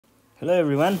Hello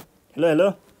everyone.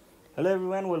 Hello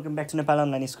everyone. Welcome back to Nepal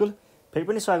Online School. फेरि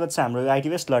पनि स्वागत छ हाम्रो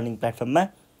IT-based लर्निङ प्लेटफर्ममा.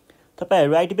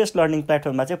 तपाईहरु IT-based लर्निङ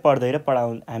प्लेटफर्ममा चाहिँ पढ्दै र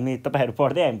पढाउन हामी तपाईहरु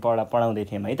पढ्दै हामी पढाउँदै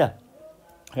थियौं है त.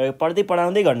 र पढ्दै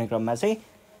पढाउँदै गर्ने क्रममा चाहिँ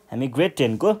हामी ग्रेड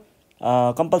 10 को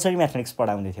कम्पलसरी म्याथमेटिक्स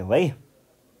पढाउँदै थियौं है.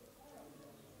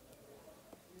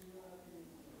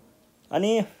 अनि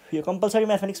यो कम्पलसरी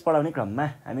म्याथमेटिक्स पढाउने क्रममा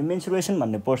हामी मेन्सुरेसन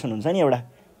भन्ने पोर्सन हुन्छ नि एउटा,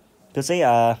 त्यो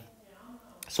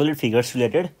चाहिँ सोलिड फिगर्स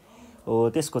रिलेटेड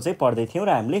हो, त्यसको चाहिँ पढ्दै थियौं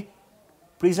र हामीले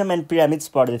प्रिज्म एन्ड पिरामिड्स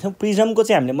पढ्दै थियौं. प्रिज्मको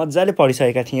चाहिँ हामीले मज्जाले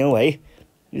पढिसकेका थियौं है.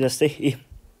 जस्तै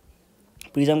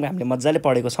प्रिज्मको हामीले मज्जाले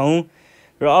पढेको छौं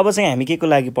र अब चाहिँ हामी के को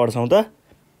लागि पढ्छौं त?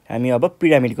 हामी अब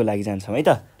पिरामिडको लागि जान्छौं है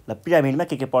त. ल पिरामिडमा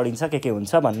के पढिन्छ, के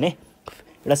हुन्छ भन्ने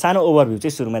एउटा सानो ओभरभ्यू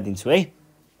चाहिँ सुरुमा दिन्छु है.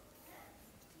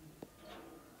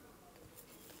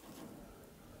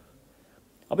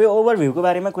 अब यो ओभरभ्यूको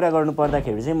बारेमा कुरा गर्नु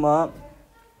पर्दाखेरि चाहिँ म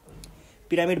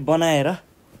पिरामिड बनाएर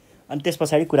अनि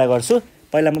त्यसपछि कुरा गर्छु.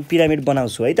 पहिला म पिरामिड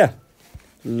बनाउँछु है त.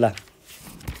 ल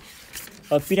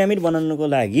अब पिरामिड बनाउनको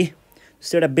लागि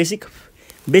जस्तो एउटा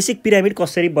बेसिक पिरामिड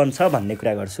कसरी बन्छ भन्ने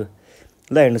कुरा गर्छु.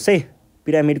 ल हेर्नुस् है,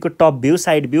 पिरामिडको टप भ्यू,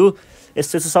 साइड भ्यू,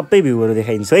 यस्तो सबै भ्यूहरु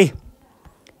देखाइन्छ है.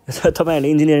 तपाईहरुले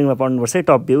इन्जिनियरिङमा पढ्नुपर्छ है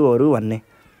टप भ्यूहरु भन्ने.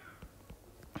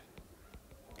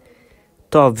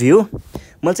 टप भ्यू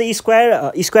म चाहिँ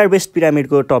स्क्वायर बेस्ड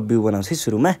पिरामिडको टप भ्यू बनाउँछु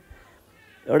सुरुमा.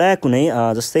 एउटा कुनै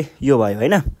जस्तै यो भयो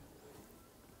हैन.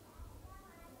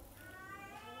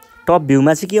 टप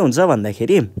भ्यूमा चाहिँ के हुन्छ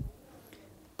भन्दाखेरि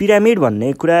पिरामिड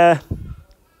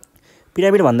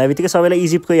भन्दा बित्तिकै सबैलाई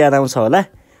इजिप्टको याद आउँछ होला.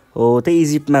 हो त्यही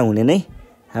इजिप्टमा हुने नै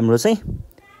हाम्रो चाहिँ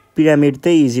पिरामिड,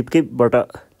 त्यही इजिप्टकैबाट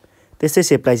त्यस्तै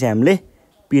सेपलाई चाहिँ हामीले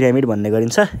पिरामिड भन्ने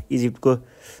गरिन्छ. इजिप्टको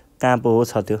कहाँ पो हो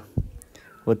छ त्यो,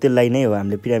 हो त्यसलाई नै हो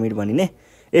हामीले पिरामिड भनिने.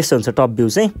 यस्तो हुन्छ टप भ्यू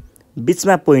चाहिँ,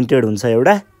 बीचमा पोइन्टेड हुन्छ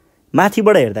एउटा.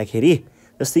 माथिबाट हेर्दाखेरि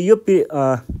जस्तै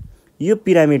यो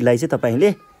पिरामिडलाई चाहिँ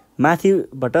तपाईले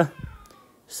माथिबाट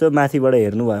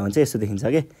हेर्नुभयो भने चाहिँ यस्तो देखिन्छ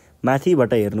के.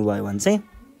 माथिबाट हेर्नुभयो भने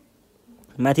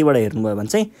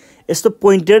चाहिँ यस्तो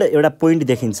पोइन्टेड एउटा पोइन्ट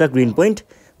देखिन्छ, ग्रीन पोइन्ट.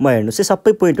 म हेर्नुस् है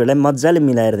सबै पोइन्टहरुलाई मज्जाले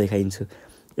मिलाएर देखाइन्छु.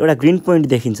 एउटा ग्रीन पोइन्ट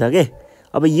देखिन्छ के.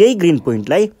 अब यही ग्रीन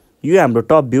पोइन्टलाई यो हाम्रो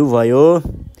टप भ्यू भयो.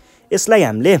 यसलाई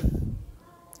हामीले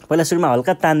पहिला सुरुमा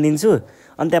हल्का तान्दिन्छु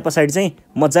अनि त्यहाँ पछाडी चाहिँ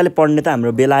मज्जाले पढ्ने त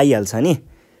हाम्रो बेला आइहाल्छ नि.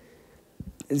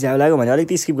 झ्याउ लाग्यो भने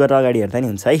अलिकति स्किप गरेर अगाडि हेर्दा नि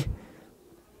हुन्छ है.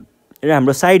 र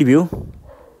हाम्रो साइड भ्यू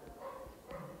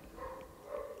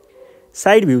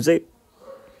चाहिँ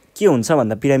के हुन्छ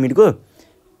भन्दा पिरामिडको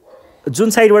जुन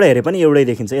साइडबाट हेरे पनि एउटै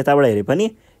देखिन्छ. यताबाट हेरे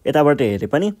पनि, यताबाट हेरे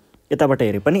पनि, यताबाट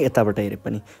हेरे पनि, यताबाट हेरे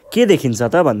पनि के देखिन्छ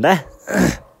त भन्दा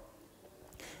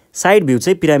साइड भ्यू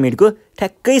चाहिँ पिरामिडको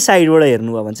ठ्याक्कै साइडबाट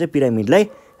हेर्नुभयो भने चाहिँ पिरामिडलाई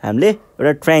हामीले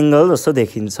एउटा ट्रायंगल जस्तो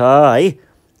देखिन्छ है.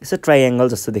 यसो ट्रायंगल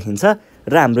जस्तो देखिन्छ.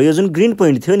 र हाम्रो यो जुन ग्रीन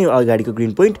पोइन्ट थियो नि अगाडिको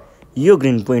ग्रीन पोइन्ट, यो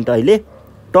ग्रीन पोइन्ट अहिले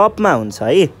टपमा हुन्छ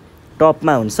है.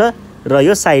 टपमा हुन्छ र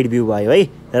यो साइड भ्यू भयो है.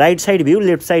 Right side view,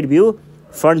 left side view,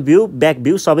 front view, back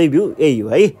view सबै भ्यू यही हो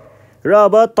है. र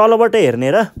अब तलबाट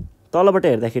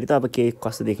हेर्दाखेरि त अब के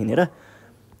कस्तो देखिने र.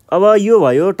 अब यो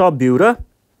भयो टप भ्यू र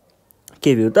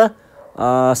के भ्यू त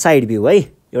साइड भ्यू है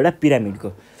एउटा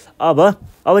पिरामिडको. अब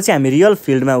चाहिँ हामी रियल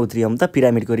फिल्डमा उत्रियौं त.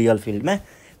 पिरामिडको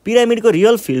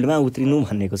रियल फिल्डमा उत्रिनु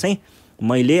भनेको चाहिँ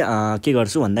मैले के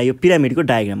गर्छु भन्दा यो पिरामिडको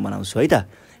डायग्राम बनाउँछु है त.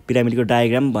 पिरामिडको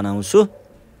डायग्राम बनाउँछु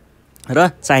र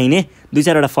चाहिने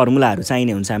 2-4 वटा फर्मुलाहरु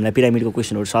चाहिने हुन्छ हामीलाई पिरामिडको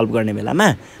क्वेशनहरु सल्भ गर्ने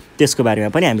बेलामा. त्यसको बारेमा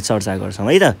पनि हामी चर्चा गर्छौं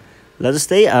है त. ल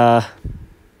जस्तै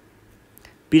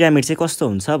पिरामिड चाहिँ कस्तो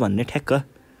हुन्छ भन्ने ठ्याक्क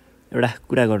एउटा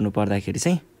कुरा गर्नु पर्दाखेरि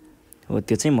चाहिँ हो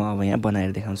त्यो चाहिँ म अब यहाँ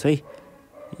बनाएर देखाउँछु है.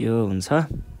 यो हुन्छ,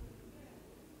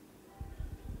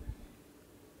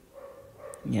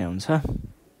 यहाँ हुन्छ,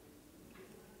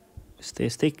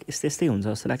 यस्तै हुन्छ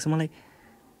जस्तो लाग्छ मलाई.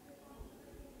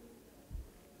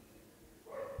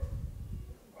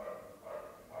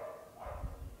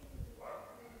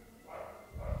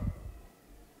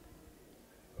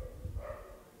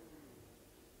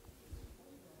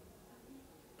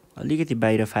 अलिकति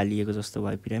बाहिर फालिएको जस्तो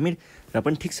भयो पिरामिड र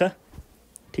पनि ठिक छ,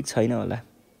 ठिक छैन होला.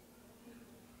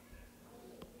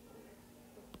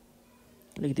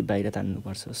 अलिकति बाहिर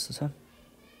तान्नुपर्छ जस्तो छ.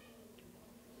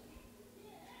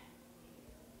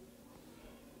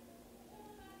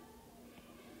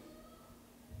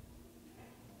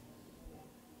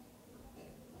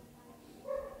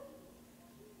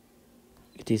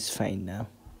 It is fine now.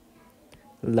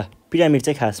 ल पिरामिड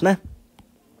चाहिँ खासमा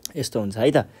यस्तो हुन्छ है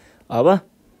त. अब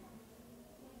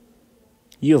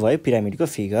यो भयो पिरामिडको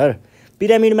फिगर.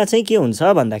 पिरामिडमा चाहिँ के हुन्छ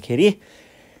भन्दाखेरि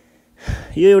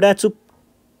यो एउटा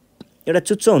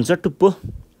चुच्चो हुन्छ, टुप्पो.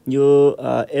 यो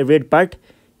रेड पार्ट,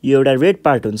 यो एउटा रेड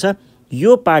पार्ट हुन्छ.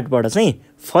 यो पार्टबाट चाहिँ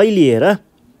फैलिएर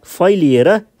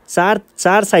फैलिएर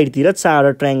चार साइडतिर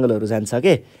चारवटा ट्रायङ्गलहरू जान्छ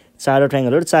के चारवटा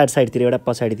ट्रायङ्गलहरू चार साइडतिर एउटा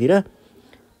पछाडितिर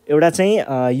एउटा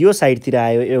चाहिँ यो साइडतिर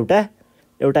आयो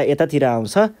एउटा यतातिर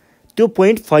आउँछ त्यो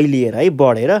पोइन्ट फैलिएर है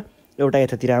बढेर एउटा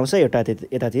यतातिर आउँछ एउटा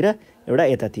यतातिर एउटा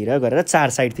यतातिर गरेर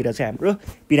चार साइडतिर चाहिँ हाम्रो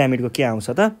पिरामिडको के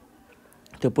आउँछ त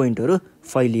त्यो पोइन्टहरू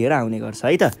फैलिएर आउने गर्छ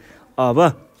है त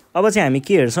अब चाहिँ हामी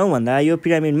के हेर्छौँ भन्दा यो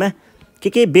पिरामिडमा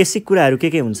के बेसिक कुराहरू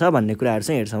के हुन्छ भन्ने कुराहरू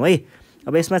चाहिँ हेर्छौँ है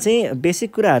अब यसमा चाहिँ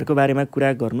बेसिक कुराहरूको बारेमा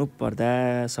कुरा गर्नु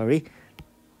पर्दा सरी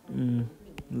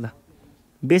ल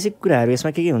बेसिक कुराहरू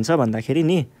यसमा के हुन्छ भन्दाखेरि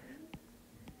नि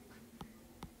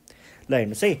ल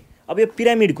हेर्नुहोस् है अब यो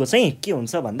पिरामिडको चाहिँ के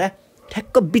हुन्छ भन्दा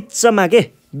ठ्याक्क बिचमा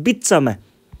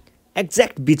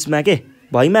एक्ज्याक्ट बिचमा के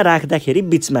भुइँमा राख्दाखेरि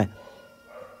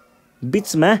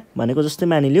बिचमा भनेको जस्तै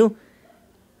मानिलिउँ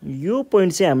यो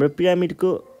पोइन्ट चाहिँ हाम्रो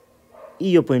पिरामिडको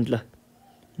यो पोइन्ट ल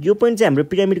यो पोइन्ट चाहिँ हाम्रो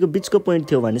पिरामिडको बिचको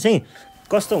पोइन्ट थियो भने चाहिँ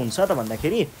कस्तो हुन्छ त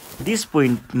भन्दाखेरि दिस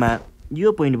पोइन्टमा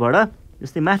यो पोइन्टबाट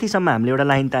जस्तै माथिसम्म हामीले एउटा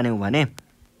लाइन तान्यौँ भने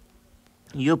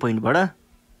यो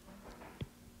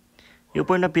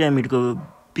पोइन्टमा पिरामिडको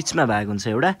बिचमा भाग हुन्छ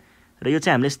एउटा र यो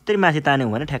चाहिँ हामीले यस्तै माथि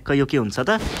तान्यौँ भने ठ्याक्क यो के हुन्छ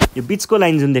त यो बिचको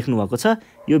लाइन जुन देख्नुभएको छ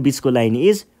यो बिचको line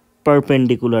is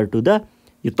perpendicular to the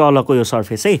यो तलको यो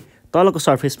सर्फेस है तलको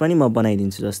सर्फेस पनि म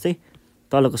बनाइदिन्छु जस्तै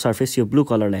तलको सर्फेस यो ब्लू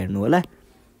कलरलाई हेर्नु होला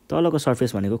तलको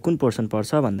सर्फेस भनेको कुन पोर्सन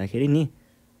पर्छ भन्दाखेरि नि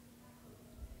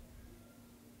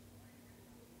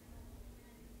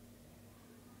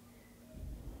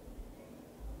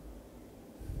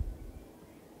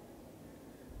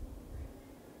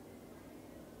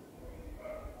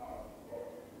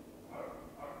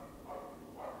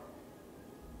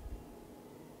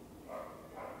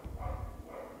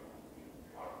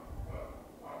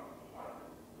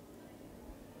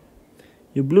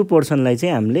यो ब्लू पोर्सनलाई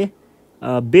चाहिँ हामीले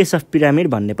बेस अफ पिरामिड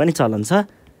भन्ने पनि चलन छ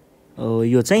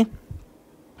यो चाहिँ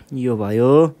यो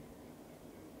भयो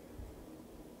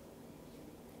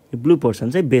यो ब्लू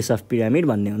पोर्सन चाहिँ बेस अफ पिरामिड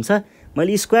भन्ने हुन्छ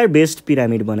मैले स्क्वायर बेस्ड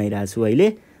पिरामिड बनाइरहेको छु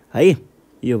अहिले है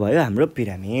यो भयो हाम्रो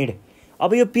पिरामिड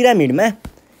अब यो पिरामिडमा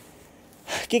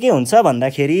के हुन्छ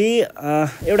भन्दाखेरि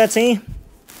एउटा चाहिँ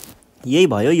यही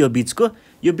भयो यो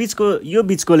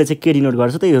बिचकोले चाहिँ के डिनोट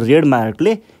गर्छ त यो रेड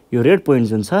मार्कले यो रेड पोइन्ट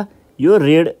जुन छ यो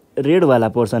रेडवाला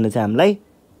पोर्सनले चाहिँ हामीलाई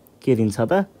के दिन्छ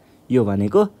त यो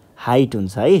भनेको हाइट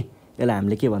हुन्छ है यसलाई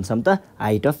हामीले के भन्छौँ त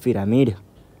हाइट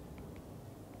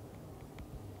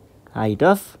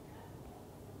अफ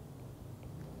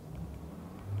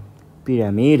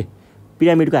पिरामिड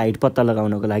पिरामिडको हाइट पत्ता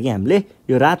लगाउनको लागि हामीले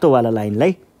यो रातोवाला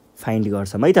लाइनलाई फाइन्ड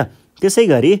गर्छौँ है त त्यसै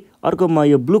गरी अर्को म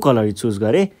यो ब्लू कलर चुज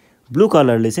गरेँ ब्लू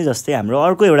कलरले चाहिँ जस्तै हाम्रो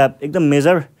अर्को एउटा एकदम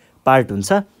मेजर पार्ट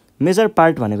हुन्छ मेजर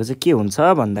पार्ट भनेको चाहिँ के हुन्छ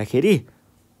भन्दाखेरि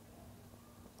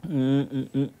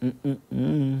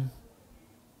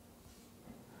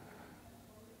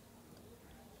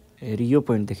हेरी यो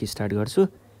पोइन्टदेखि स्टार्ट गर्छु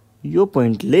यो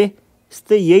पोइन्टले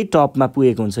यस्तै यही टपमा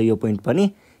पुगेको हुन्छ यो पोइन्ट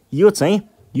पनि यो चाहिँ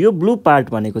यो ब्लू पार्ट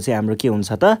भनेको चाहिँ हाम्रो के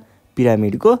हुन्छ त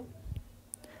पिरामिडको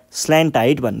स्ल्यान्ट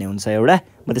हाइट भन्ने हुन्छ एउटा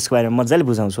म त्यसको बारेमा मजाले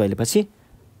बुझाउँछु अहिले पछि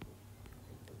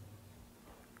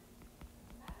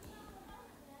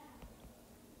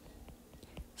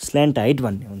स्ल्यान्ट हाइट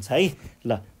भन्ने हुन्छ है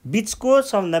ल बिचको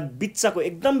सबभन्दा बिचको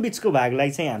एकदम बिचको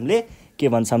भागलाई चाहिँ हामीले के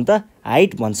भन्छौँ त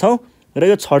हाइट भन्छौँ र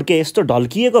यो छड्के यस्तो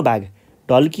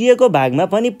ढल्किएको भागमा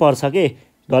पनि पर्छ के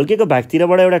ढल्किएको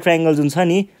भागतिरबाट एउटा ट्रायङ्गल जुन छ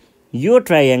नि यो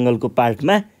ट्रायङ्गलको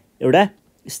पार्टमा एउटा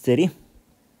यसरी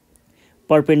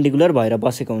परपेन्डिकुलर भएर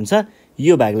बसेको हुन्छ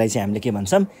यो भागलाई चाहिँ हामीले के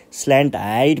भन्छौँ स्ल्यान्ट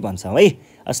हाइट भन्छौँ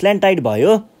है स्ल्यान्ट हाइट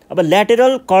भयो अब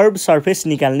ल्याटेरल कर्भ सर्फेस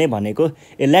निकाल्ने भनेको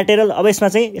ल्याटेरल अब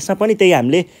यसमा पनि त्यही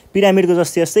हामीले पिरामिडको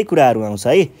जस्तै कुराहरू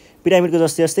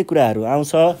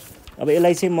आउँछ है अब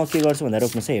यसलाई चाहिँ म के गर्छु भन्दा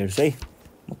रोक्नुहोस् है हेर्छु है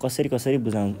म कसरी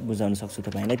बुझाउन सक्छु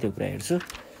तपाईँलाई त्यो कुरा हेर्छु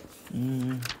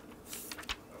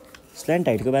स्ल्यान्ट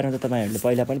हाइटको बारेमा त तपाईँहरूले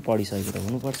पहिला पनि पढिसकेको त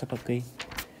हुनुपर्छ पक्कै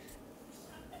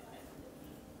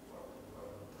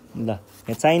ल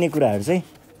यहाँ चाहिने कुराहरू चाहिँ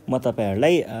म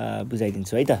तपाईँहरूलाई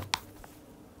बुझाइदिन्छु है त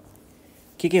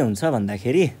के हुन्छ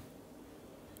भन्दाखेरि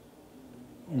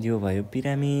यो भयो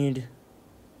पिरामिड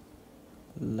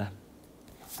ल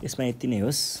यसमा यति नै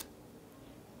होस्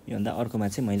योभन्दा अर्कोमा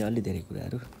चाहिँ मैले अलि धेरै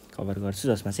कुराहरू कभर गर्छु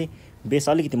जसमा चाहिँ बेस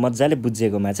अलिकति मजाले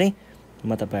बुझेकोमा चाहिँ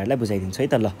म तपाईँहरूलाई बुझाइदिन्छु है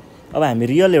त ल अब हामी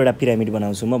रियल एउटा पिरामिड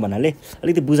बनाउँछु म भन्नाले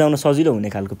अलिकति बुझाउन सजिलो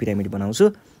हुने खालको पिरामिड बनाउँछु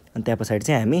अनि त्यहाँ पछाडि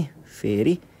चाहिँ हामी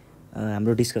फेरि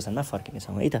हाम्रो डिस्कसनमा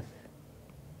फर्किनेछौँ है त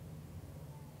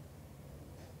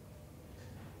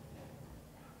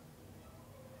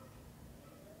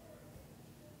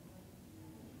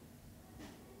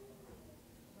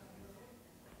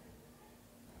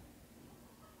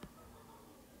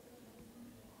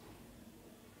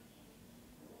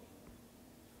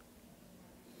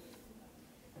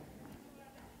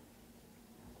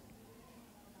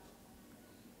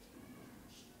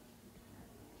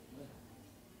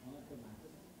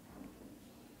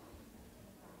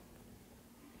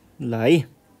ल है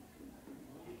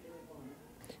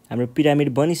हाम्रो पिरामिड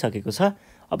बनिसकेको छ।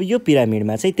 अब यो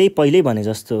पिरामिडमा चाहिँ त्यही पहिल्यै भने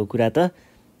जस्तो कुरा त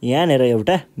यहाँनिर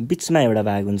एउटा बिचमा एउटा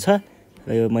भाग हुन्छ र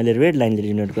यो मैले रेड लाइनले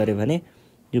डिनोट गरेँ भने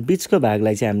यो बिचको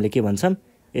भागलाई चाहिँ हामीले के भन्छौँ,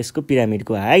 यसको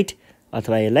पिरामिडको हाइट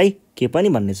अथवा यसलाई के पनि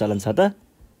भन्ने चलन छ त,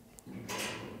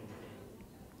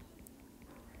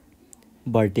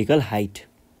 भर्टिकल हाइट।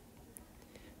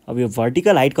 अब यो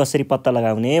भर्टिकल हाइट कसरी पत्ता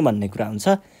लगाउने भन्ने कुरा हुन्छ।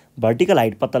 भर्टिकल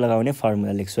हाइट पत्ता लगाउने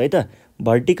फर्मुला लेख्छु है त।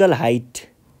 भर्टिकल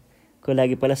हाइटको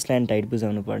लागि पहिला स्ल्यान्ट हाइट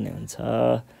बुझाउनु पर्ने हुन्छ।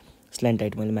 स्ल्यान्ट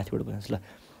हाइट मैले माथिबाट बुझाउँछु। ल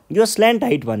यो स्ल्यान्ट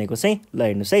हाइट भनेको चाहिँ ल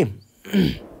हेर्नुहोस् है,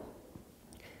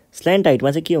 स्ल्यान्ट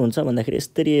हाइटमा चाहिँ के हुन्छ भन्दाखेरि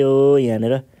यसरी हो,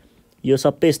 यहाँनिर यो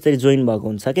सबै यसरी जोइन भएको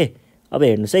हुन्छ के। अब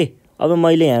हेर्नुहोस् है, अब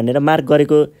मैले यहाँनिर मार्क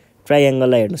गरेको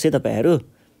ट्राइएङ्गललाई हेर्नुहोस् है तपाईँहरू,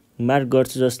 मार्क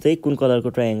गर्छु जस्तै कुन कलरको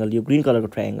ट्राइएङ्गल, यो ग्रिन कलरको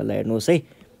ट्राइएङ्गललाई हेर्नुहोस् है।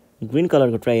 ग्रिन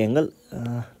कलरको ट्राइएङ्गल,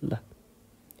 ल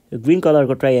यो ग्रिन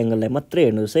कलरको ट्राइएङ्गललाई मात्रै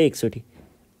हेर्नुहोस् है एकचोटि।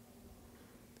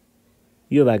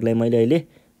 यो भागलाई मैले अहिले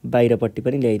बाहिरपट्टि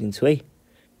पनि ल्याइदिन्छु है।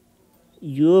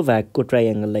 यो भागको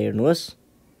ट्राइएङ्गललाई हेर्नुहोस्,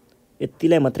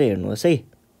 यतिलाई मात्रै हेर्नुहोस् है।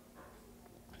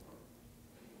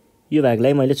 यो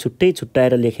भागलाई मैले छुट्टै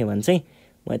छुट्टाएर लेखेँ भने चाहिँ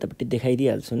म यतापट्टि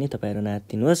देखाइदिइहाल्छु नि, तपाईँहरू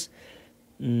नातिनुहोस्।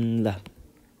 ल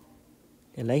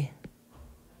यसलाई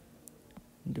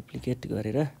डुप्लिकेट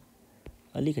गरेर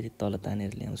अलिकति तल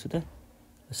तानेर ल्याउँछु त।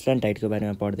 स्ल्यान्ट हाइटको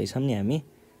बारेमा पढ्दैछौँ नि हामी,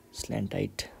 स्ल्यान्ट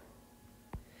हाइट।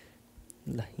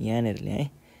 ल यहाँनिर ल्याएँ,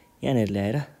 यहाँनिर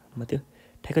ल्याएर म त्यो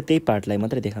ठ्याक्क त्यही पार्टलाई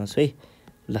मात्रै देखाउँछु है।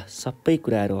 ल सबै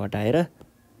कुराहरू हटाएर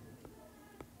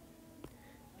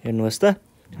हेर्नुहोस् त,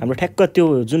 हाम्रो ठ्याक्क त्यो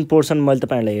जुन पोर्सन मैले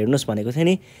तपाईँहरूलाई हेर्नुहोस् भनेको थिएँ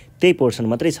नि, त्यही पोर्सन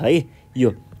मात्रै छ है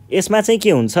यो। यसमा चाहिँ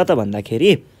के हुन्छ त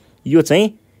भन्दाखेरि यो चाहिँ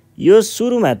यो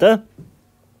सुरुमा त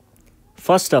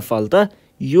फर्स्ट अफ अल त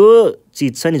यो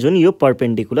चिज छ नि जुन, यो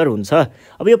पर्पेन्डिकुलर हुन्छ।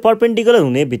 अब यो पर्पेन्डिकुलर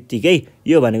हुने बित्तिकै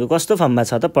यो भनेको कस्तो फर्ममा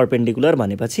छ त, पर्पेन्डिकुलर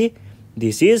भनेपछि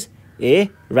this is a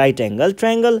right angle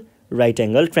triangle, right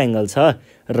angle triangle छ।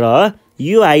 र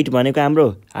यो हाइट भनेको हाम्रो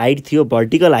हाइट थियो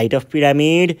भर्टिकल हाइट अफ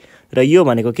पिरामिड, र यो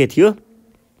भनेको के थियो,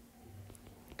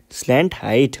 स्ल्यान्ट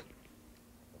हाइट।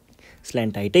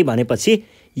 स्ल्यान्ट हाइटै भनेपछि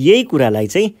यही कुरालाई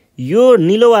चाहिँ यो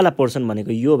निलोवाला पोर्सन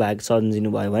भनेको यो भाग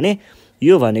सम्झिनु भयो भने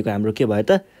यो भनेको हाम्रो के भयो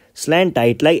त, स्ल्यान्ट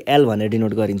हाइटलाई एल भनेर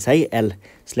डिनोट गरिन्छ है, एल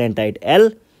स्ल्यान्ट हाइट एल।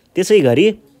 त्यसै गरी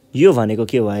यो भनेको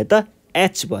के भयो त,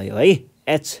 एच भयो है,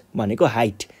 एच भनेको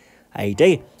हाइट, हाइट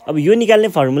है। अब यो निकाल्ने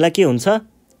फर्मुला के हुन्छ,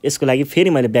 यसको लागि फेरि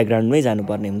मैले ब्याकग्राउन्डमै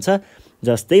जानुपर्ने हुन्छ।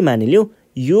 जस्तै मानिलिउँ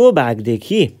यो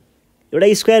भागदेखि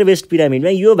एउटा स्क्वायर वेस्ट पिरामिडमा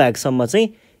यो भागसम्म चाहिँ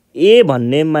ए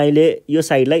भन्ने मैले यो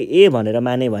साइडलाई ए भनेर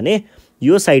माने भने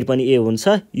यो साइड पनि ए हुन्छ,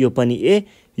 यो पनि ए,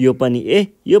 यो पनि ए,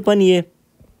 यो पनि ए,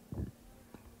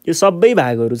 यो सबै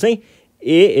भागहरू चाहिँ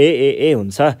ए ए ए ए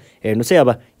हुन्छ। हेर्नुहोस् है, अब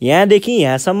यहाँदेखि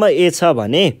यहाँसम्म ए छ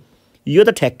भने यो त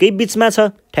ठ्याक्कै बिचमा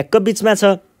छ, ठ्याक्क बिचमा छ।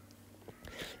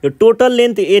 यो टोटल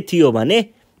लेन्थ ए थियो भने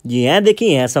यहाँदेखि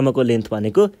यहाँसम्मको लेन्थ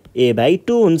भनेको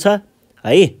a/2 हुन्छ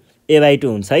है, a/2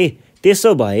 हुन्छ है।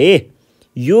 त्यसो भए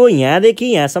यो यहाँदेखि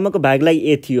यहाँसम्मको भागलाई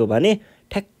ए थियो भने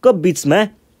ठ्याक्क बिचमा,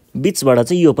 बिचबाट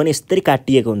चाहिँ यो पनि यसरी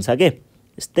काटिएको हुन्छ के,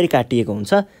 यसरी काटिएको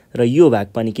हुन्छ। र यो भाग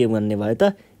पनि के बन्ने भयो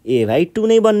त, a/2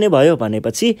 नै बन्ने भयो।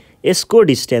 भनेपछि यसको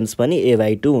डिस्टेन्स पनि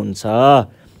a/2 हुन्छ।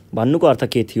 भन्नुको अर्थ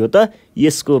के थियो त,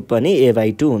 यसको पनि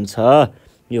a/2 हुन्छ।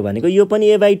 यो भनेको यो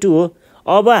पनि a/2 हो।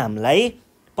 अब हामीलाई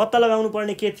पत्ता लगाउनु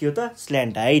पर्ने के थियो त,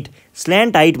 स्ल्यान्ट हाइट।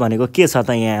 स्ल्यान्ट हाइट भनेको के छ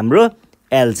त, यहाँ हाम्रो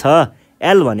एल छ।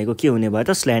 एल भनेको के हुने भयो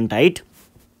त, स्ल्यान्ट हाइट।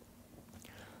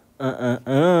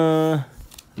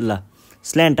 ल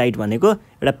स्ल्यान्ट हाइट भनेको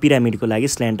एउटा पिरामिडको लागि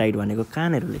स्ल्यान्ट हाइट भनेको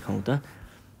कहाँनिर लेखौँ त,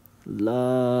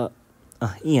 ल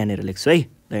यहाँनिर लेख्छु है।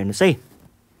 ल हेर्नुहोस् है,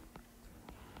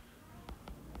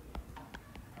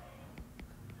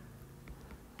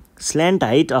 slant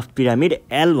height of pyramid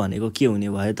L भनेको के हुने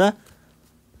भयो त,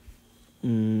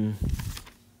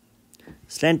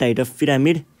 slant height of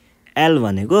pyramid L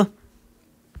भनेको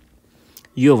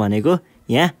यो भनेको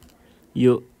यहाँ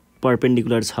यो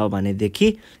पर्पेन्डिकुलर छ भनेदेखि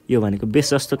यो भनेको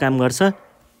बेस जस्तो काम गर्छ।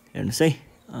 हेर्नुहोस् है,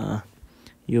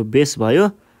 यो बेस भयो,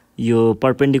 यो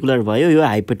पर्पेन्डिकुलर भयो, यो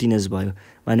हाइपोटेनस भयो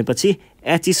भनेपछि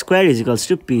H square equals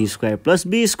to P square plus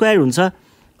be square हुन्छ।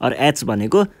 और एच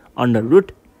भनेको under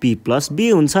root P plus be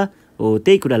हुन्छ। हो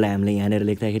त्यही कुरालाई हामीले यहाँनिर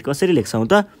लेख्दाखेरि कसरी लेख्छौँ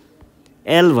त,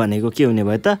 एल भनेको के हुने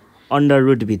भयो त, अन्डर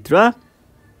रुटभित्र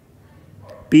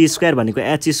पी स्क्वायर भनेको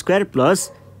एच स्क्वायर प्लस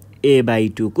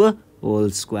a/2 को होल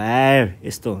स्क्वायर,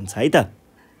 यस्तो हुन्छ है त।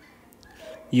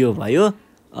 यो भयो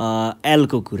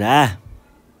एलको कुरा।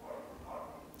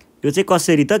 यो चाहिँ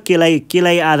कसरी त,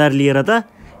 केलाई आधार लिएर त,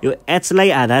 यो एचलाई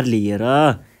आधार लिएर,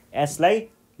 एचलाई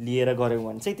लिएर गऱ्यौँ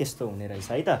भने चाहिँ त्यस्तो हुने रहेछ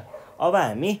है त। अब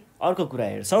हामी अर्को कुरा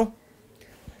हेर्छौँ।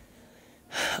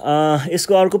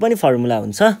 यसको अर्को पनि फर्मुला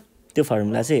हुन्छ, त्यो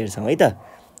फर्मुला चाहिँ हेर्छौँ है त।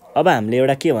 अब हामीले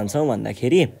एउटा के भन्छौँ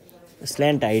भन्दाखेरि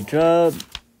स्ल्यान्ट हाइट र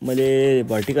मैले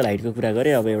भर्टिकल हाइटको कुरा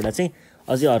गरेँ। अब एउटा चाहिँ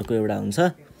अझै अर्को एउटा हुन्छ,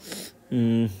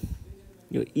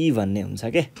 यो ई भन्ने हुन्छ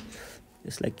के।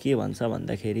 यसलाई के भन्छ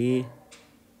भन्दाखेरि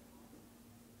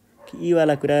ई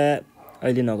वाला कुरा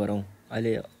अहिले नगरौँ,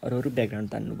 अहिले अरू ब्याकग्राउन्ड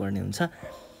तान्नुपर्ने हुन्छ।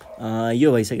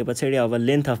 यो भइसके पछाडि अब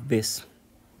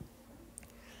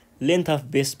लेन्थ अफ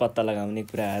बेस पत्ता लगाउने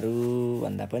कुराहरू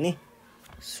भन्दा पनि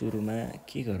सुरुमा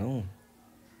के गरौँ,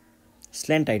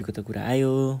 स्ल्यान्ट हाइटको त कुरा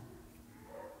आयो।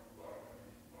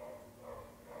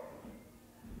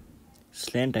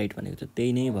 स्ल्यान्ट हाइट भनेको त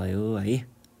त्यही नै भयो है।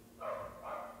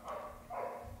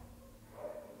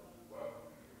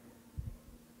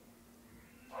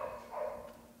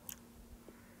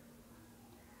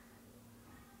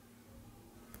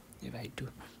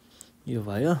 यो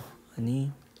भयो।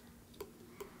 अनि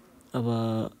अब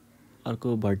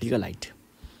अर्को भर्टिकल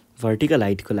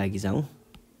हाइटको लागि जाउँ।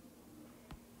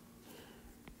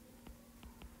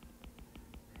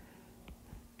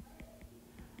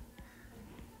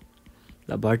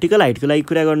 ल भर्टिकल हाइटको लागि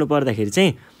कुरा गर्नु पर्दाखेरि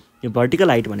चाहिँ यो भर्टिकल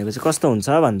हाइट भनेको चाहिँ कस्तो हुन्छ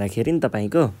भन्दाखेरि नि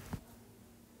तपाईको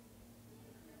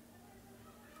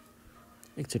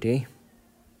एकचोटि है,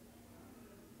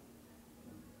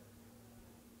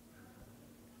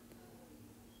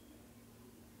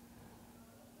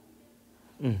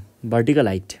 भर्टिकल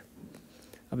हाइट।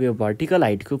 अब यो भर्टिकल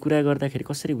हाइटको कुरा गर्दाखेरि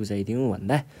कसरी बुझाइदिउँ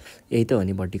भन्दा यही त हो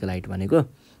नि भर्टिकल हाइट भनेको।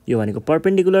 यो भनेको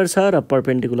पर्पेन्डिकुलर छ र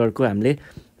पर्पेन्डिकुलरको हामीले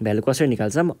भ्यालु कसरी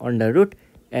निकाल्छौँ,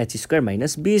 √h²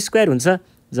 माइनस b² हुन्छ।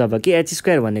 जबकि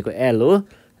h² भनेको l हो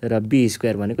र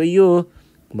b² भनेको यो हो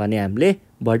भने हामीले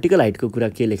भर्टिकल हाइटको कुरा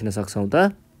के लेख्न सक्छौँ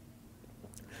त,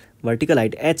 भर्टिकल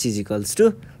हाइट h =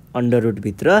 √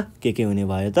 भित्र के हुने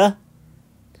भयो त,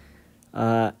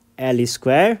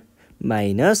 l²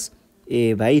 माइनस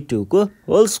a/2 को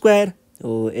होल स्क्वायर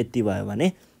हो। यति भयो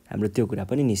भने हाम्रो त्यो कुरा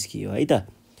पनि निस्कियो है त।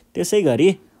 त्यसै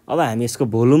गरी अब हामी यसको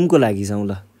भोल्युमको लागि जाउँ।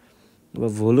 ल अब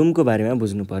भोल्युमको बारेमा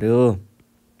बुझ्नु पर्यो।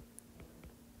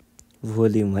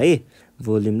 भोल्युम है,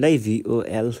 भोल्युमलाई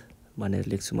VOL भनेर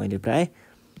लेख्छु मैले प्राय।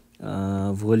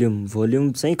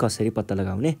 भोल्युम चाहिँ कसरी पत्ता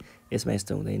लगाउने, यसमा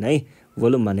यस्तो हुँदैन है।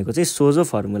 भोल्युम भनेको चाहिँ सोझो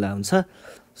फर्मुला हुन्छ।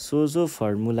 सोझो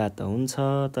फर्मुला त हुन्छ,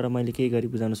 तर मैले केही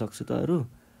गरी बुझाउन सक्छु त अरू,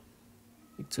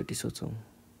 एकचोटि सोचौँ।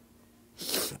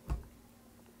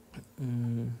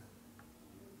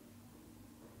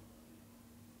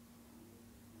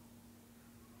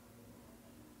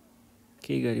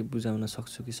 केही गरी बुझाउन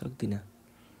सक्छु कि सक्दिनँ।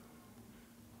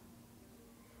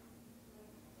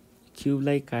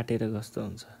 क्युबलाई काटेर कस्तो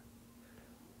हुन्छ,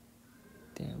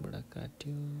 त्यहाँबाट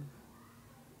काट्यो,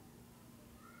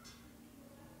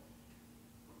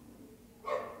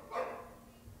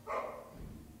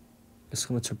 यसको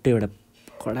म छुट्टै एउटा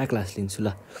कडा क्लास लिन्छु।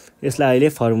 ल यसलाई अहिले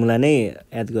फर्मुला नै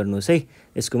याद गर्नुहोस् है,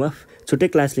 यसको म छुट्टै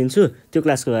क्लास लिन्छु। त्यो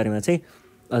क्लासको बारेमा चाहिँ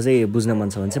अझै बुझ्न मन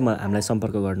छ भने चाहिँ हामीलाई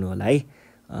सम्पर्क गर्नु होला है।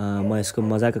 म यसको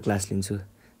मजाको क्लास लिन्छु।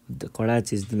 कडा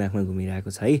चिज दिमागमा घुमिरहेको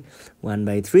छ है।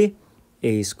 1/3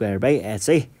 a²/h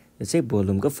है, यो चाहिँ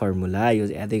भोल्युमको फर्मुला, यो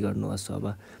यादै गर्नुहोस्। अब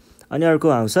अनि अर्को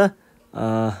आउँछ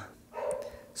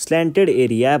स्ल्यान्टेड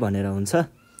एरिया भनेर हुन्छ।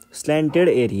 स्ल्यान्टेड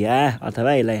एरिया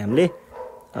अथवा यसलाई हामीले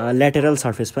ल्याटेरल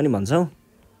सर्फेस पनि भन्छौँ।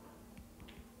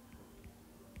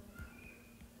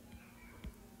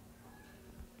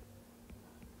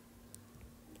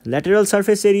 ल्याटेरल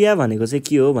सर्फेस एरिया भनेको चाहिँ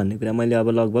के हो भन्ने कुरा मैले अब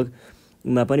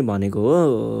लगभगमा पनि भनेको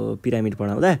हो पिरामिड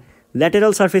पढाउँदा।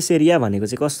 ल्याटेरल सर्फेस एरिया भनेको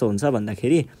चाहिँ कस्तो हुन्छ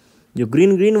भन्दाखेरि यो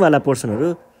ग्रिन वाला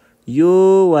पोर्सनहरू, यो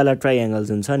वाला ट्राइएङ्गल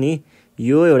जुन छ नि,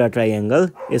 यो एउटा ट्राइएङ्गल,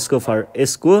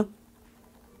 यसको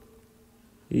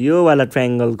यो वाला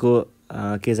ट्राइएङ्गलको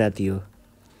के जाति हो,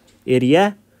 एरिया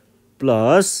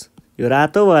प्लस यो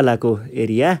रातोवालाको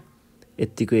एरिया,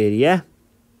 यतिको एरिया,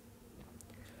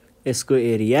 यसको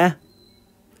एरिया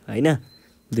हैन,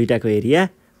 दुईटाको एरिया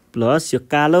प्लस यो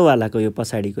कालोवालाको यो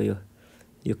पछाडिको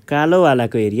यो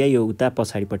कालोवालाको एरिया, यो उता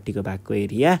पछाडिपट्टिको भागको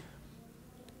एरिया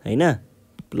हैन,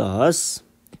 प्लस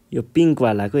यो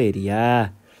पिङ्कवालाको एरिया।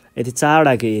 यति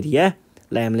चारवटाको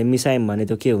एरियालाई हामीले मिसायौँ भने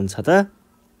त्यो के हुन्छ त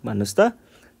भन्नुहोस् त,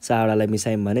 चारवटालाई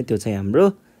मिसायौँ भने त्यो चाहिँ हाम्रो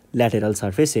ल्याटेरल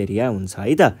सर्फेस एरिया हुन्छ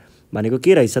है त। भनेको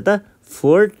के रहेछ त,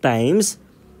 4 टाइम्स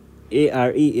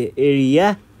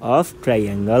एरिया अफ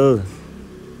ट्राइएङ्गल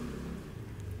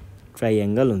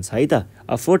हुन्छ है त।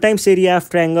 अब 4 टाइम्स एरिया अफ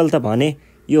ट्राइएङ्गल त भने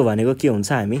यो भनेको के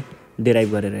हुन्छ, हामी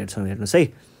डेराइभ गरेर हेर्छौँ। हेर्नुहोस् है,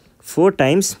 4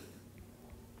 टाइम्स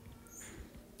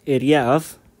एरिया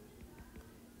अफ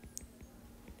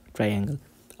ट्राइएङ्गल।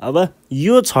 अब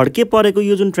यो छड्के परेको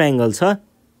यो जुन ट्राइएङ्गल छ,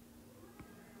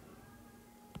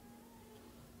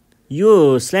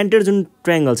 यो स्ल्यान्टेड जुन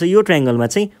ट्राइएङ्गल छ, यो ट्राइएङ्गलमा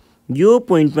चाहिँ यो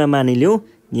पोइन्टमा मानिलिउँ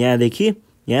यहाँदेखि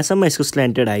यहाँसम्म यसको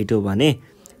स्ल्यान्टेड हाइट हो भने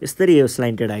यसरी यो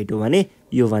स्ल्यान्टेड हाइट हो भने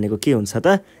यो भनेको के हुन्छ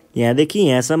त यहाँदेखि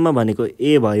यहाँसम्म भनेको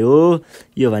ए भयो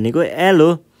यो भनेको एल हो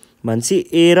भनेपछि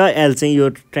ए र एल चाहिँ यो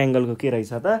ट्रायंगलको के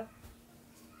रहेछ त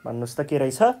भन्नुस् त के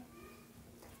रहेछ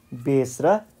बेस र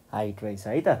हाइट रहेछ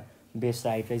है त बेस र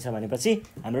हाइट रहेछ भनेपछि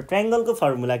हाम्रो ट्रायंगलको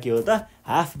फर्मुला के हो त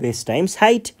हाफ बेस टाइम्स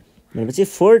हाइट भनेपछि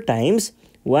 4 टाइम्स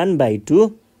 1/2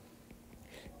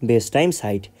 बेस टाइम्स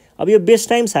हाइट अब यो बेस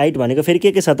टाइम्स हाइट भनेको फेरि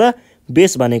के छ त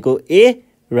बेस भनेको ए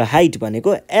र हाइट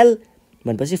भनेको एल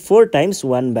भनेपछि 4 टाइम्स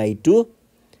 1/2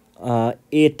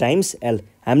 ए टाइम्स एल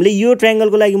हामीले यो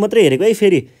ट्रायंगलको लागि मात्रै हेरेको है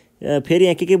फेरि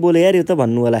यहाँ के बोले यार यो त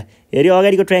भन्नु होला हेऱ्यो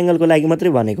अगाडिको ट्रायंगलको लागि मात्रै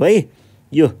भनेको है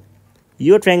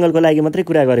यो ट्रायंगलको लागि मात्रै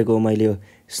कुरा गरेको हो मैले यो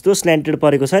यस्तो स्ल्यान्टेड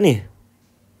परेको छ नि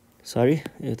सरी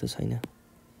यो त छैन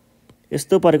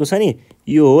यस्तो परेको छ नि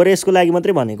यो हो र यसको लागि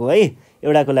मात्रै भनेको है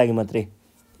एउटाको लागि मात्रै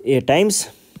ए टाइम्स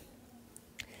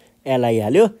एल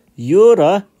आइहाल्यो यो र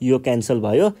यो क्यान्सल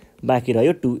भयो बाँकी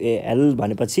रह्यो 2AL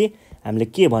भनेपछि हामीले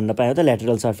के भन्न पायौँ त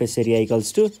lateral surface area equals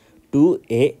to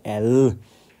 2AL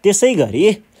त्यसै गरी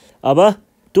अब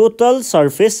टोटल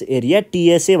सर्फेस एरिया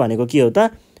TSA भनेको के हो त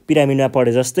पिरामिडमा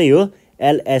पढे जस्तै हो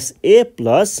LSA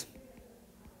प्लस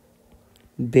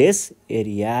बेस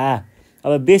एरिया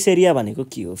अब बेस एरिया भनेको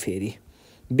के हो फेरि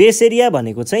बेस एरिया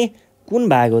भनेको चाहिँ कुन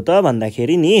भाग हो त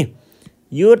भन्दाखेरि नि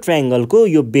यो ट्रायंगलको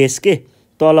यो बेस के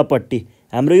तलपट्टि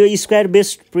हाम्रो यो स्क्वायर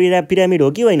बेस पिरामिड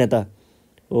हो कि होइन त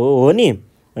हो नि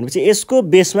भनेपछि यसको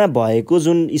बेसमा भएको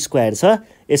जुन स्क्वायर छ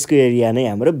यसको एरिया नै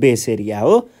हाम्रो बेस एरिया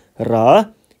हो र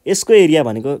यसको एरिया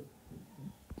भनेको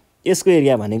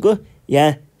यहाँ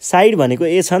साइड भनेको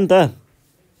ए छ नि त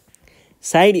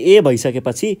साइड ए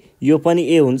भइसकेपछि यो पनि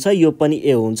ए हुन्छ यो पनि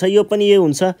ए हुन्छ यो पनि ए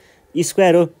हुन्छ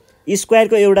स्क्वायर हो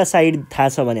स्क्वायरको एउटा साइड थाहा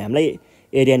छ भने हामीलाई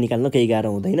एरिया निकाल्न केही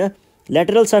गाह्रो हुँदैन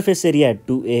lateral surface area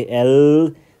 2AL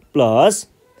plus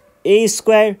ए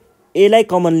स्क्वायर एलाई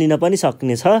कमन लिन पनि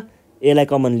सक्ने छ एलाई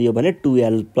कमन लियो भने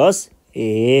 2L प्लस ए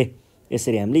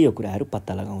यसरी हामीले यो कुराहरू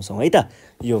पत्ता लगाउँछौँ है त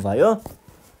यो भयो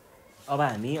अब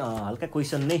हामी हल्का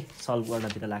क्वेसन नै सल्भ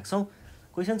गर्नतिर लाग्छौँ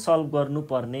क्वेसन सल्भ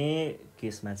गर्नुपर्ने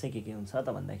केसमा चाहिँ के हुन्छ त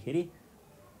भन्दाखेरि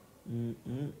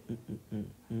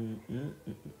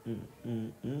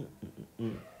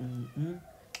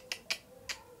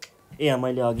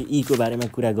मैले अघि को बारेमा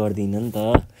कुरा गर्दिनँ नि त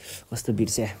कस्तो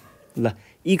बिर्स्या ल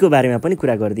को बारेमा पनि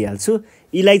कुरा गरिदिइहाल्छु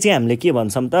लाई चाहिँ हामीले के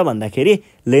भन्छौँ त भन्दाखेरि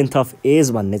लेन्थ अफ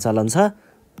एज भन्ने चलन छ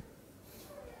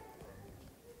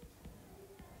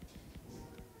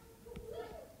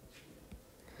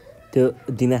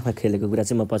त्यो दिमागमा खेलेको कुरा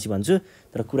चाहिँ म पछि भन्छु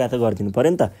तर कुरा त गरिदिनु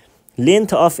पर्यो नि त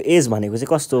लेन्थ अफ एज भनेको चाहिँ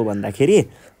कस्तो हो भन्दाखेरि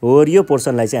यो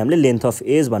पोर्सनलाई चाहिँ हामीले लेन्थ अफ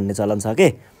एज भन्ने चलन छ के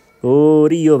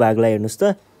यो भागलाई हेर्नुहोस्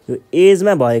त यो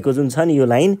एजमा भएको जुन छ नि यो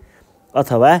लाइन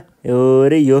अथवा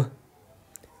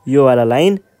यो वाला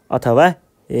लाइन अथवा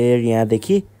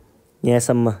यहाँदेखि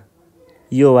यहाँसम्म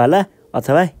यो वाला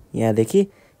अथवा यहाँदेखि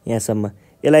यहाँसम्म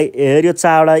यसलाई यो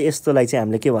चारवटा यस्तोलाई चाहिँ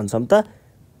हामीले के भन्छौँ त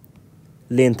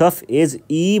लेन्थ अफ एज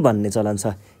भन्ने चलन छ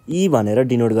भनेर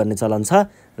डिनोट गर्ने चलन छ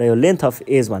र यो लेन्थ अफ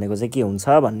एज भनेको चाहिँ के हुन्छ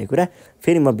भन्ने कुरा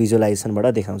फेरि म भिजुअलाइजेसनबाट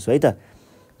देखाउँछु है त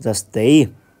जस्तै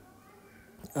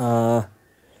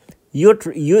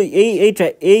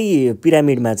यही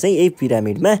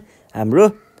पिरामिडमा हाम्रो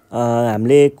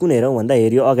हामीले कुन हेरौँ भन्दा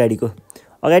हेऱ्यो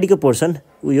अगाडिको पोर्सन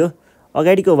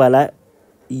अगाडिको वाला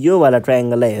यो वाला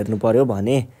ट्रायंगललाई हेर्नु पर्यो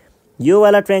भने यो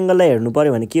वाला ट्रायंगललाई हेर्नु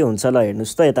पर्यो भने के हुन्छ ल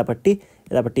हेर्नुहोस् त यतापट्टि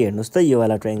हेर्नुहोस् त यो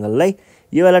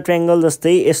वाला ट्रायंगल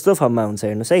जस्तै यस्तो फर्ममा हुन्छ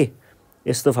हेर्नुहोस् है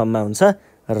यस्तो फर्ममा हुन्छ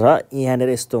र यहाँनिर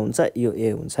यस्तो हुन्छ यो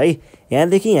ए हुन्छ है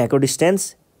यहाँदेखि यहाँको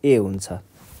डिस्टेन्स ए हुन्छ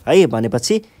है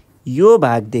भनेपछि यो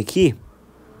भागदेखि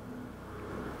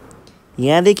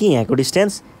यहाँदेखि यहाँको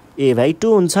डिस्टेन्स a/2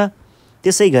 हुन्छ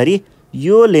त्यसै गरी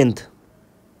यो लेन्थ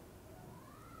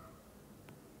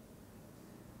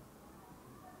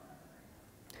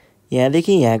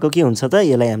यहाँदेखि यहाँको के हुन्छ त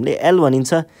यसलाई हामीले L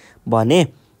भनिन्छ भने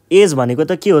एज भनेको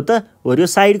त के हो त यो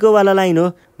साइडको वाला लाइन हो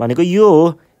भनेको यो हो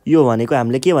यो भनेको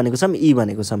हामीले के भनेको छौँ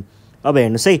भनेको छौँ अब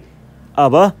हेर्नुहोस् है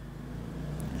अब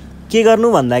के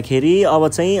गर्नु भन्दाखेरि अब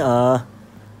चाहिँ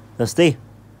जस्तै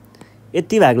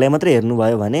यति भागलाई मात्रै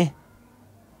हेर्नुभयो भने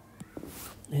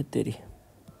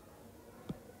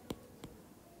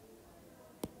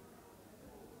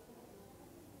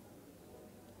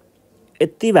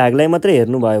यति भागलाई मात्रै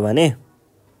हेर्नुभयो भने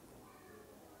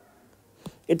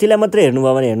यतिलाई मात्रै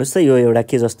हेर्नुभयो भने हेर्नुहोस् त यो एउटा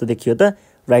के जस्तो देखियो त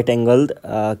राइट एङ्गल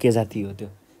के जाति हो त्यो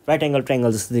राइट एङ्गल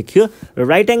ट्रायंगल जस्तो देखियो र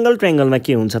राइट एङ्गल ट्रायंगलमा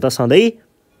के हुन्छ त सधैँ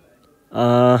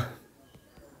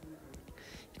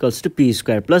equals to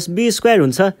p² plus b²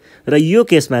 हुन्छ र यो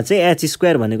केसमा चाहिँ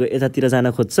h² भनेको यतातिर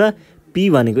जान खोज्छ P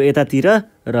भनेको यतातिर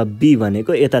र B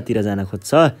भनेको यतातिर जान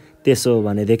खोज्छ त्यसो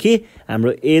भनेदेखि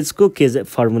हाम्रो एजको के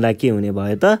फर्मुला के हुने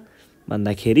भयो त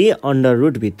भन्दाखेरि अन्डर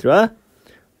रुट भित्र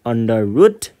under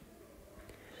root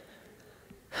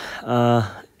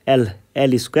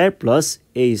L square plus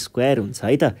A square हुन्छ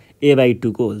है त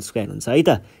A/2 को होल स्क्वायर हुन्छ है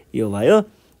त यो भयो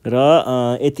र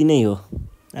यति नै हो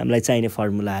हामीलाई चाहिने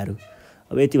फर्मुलाहरू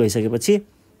अब यति भइसकेपछि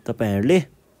तपाईहरुले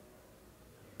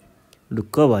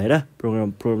ढुक्क भएर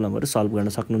प्रब्लमहरु सल्भ गर्न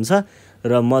सक्नुहुन्छ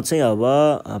र म चाहिँ अब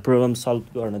प्रब्लम सल्भ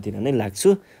गर्नतिर नै लाग्छु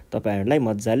तपाईहरुलाई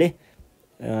मज्जाले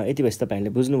यति भएपछि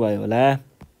तपाईहरुले बुझ्नु भयो होला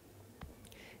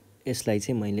यसलाई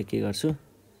चाहिँ मैले के गर्छु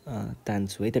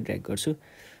तान्छु है त ड्र्याग गर्छु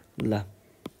ल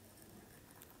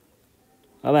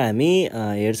अब हामी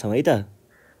हेर्छौं है त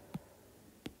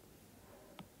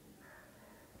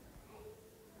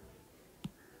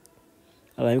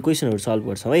अब हामी क्वेशनहरु सल्भ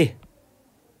गर्छौं है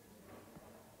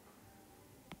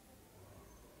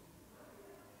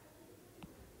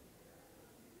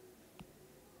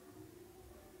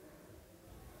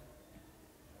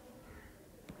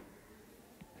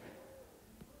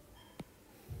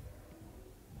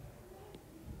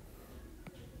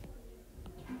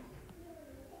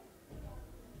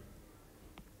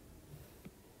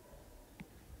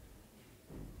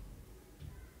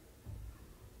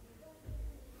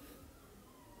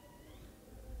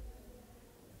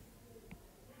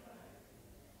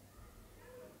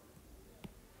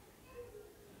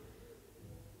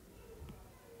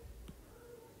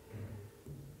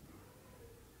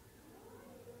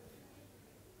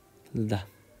ल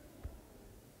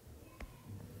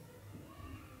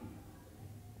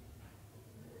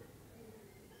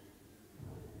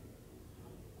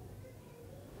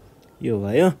यो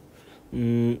भयो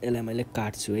यसलाई मैले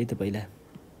काट्छु है त पहिला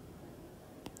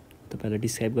तपाईलाई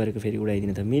डिस्क्राइब गरेको फेरि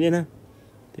उडाइदिन त मिलेन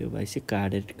त्यो भएपछि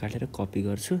काटेर कपी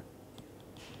गर्छु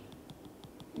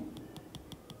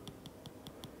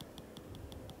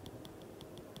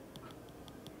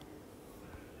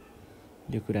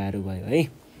यो कुराहरु भयो है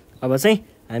अब चाहिँ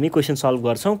हामी क्वेशन सल्भ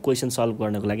गर्छौं क्वेशन सल्भ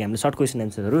गर्नको लागि हामीले सर्ट क्वेशन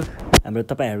आन्सरहरु हाम्रो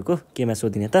तपाईहरुको केमा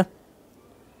सोधिने त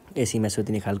एसीमा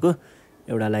सोधिने खालको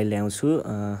एउटालाई ल्याउँछु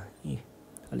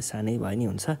अलि सानै भए नि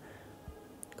हुन्छ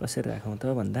कसरी राखौं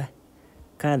त भन्दा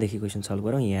कहाँदेखि क्वेशन सल्भ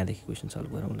गरौँ यहाँदेखि क्वेशन सल्भ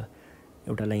गरौँ ल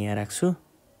एउटालाई यहाँ राख्छु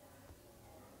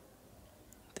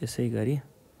त्यसैगरी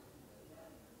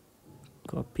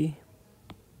copy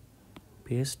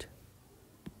paste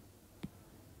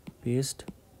paste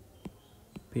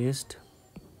paste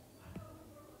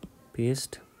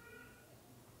paste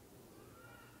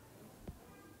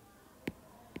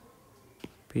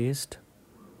paste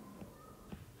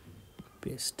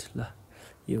paste ल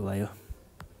यो भयो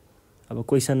अब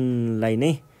क्वेशनलाई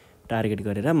नै टार्गेट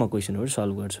गरेर म क्वेशनहरु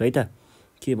सल्भ गर्छु है त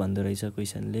के भन्दो रहेछ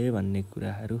क्वेशनले भन्ने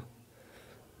कुराहरु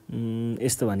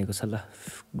यस्तो भनेको छ ल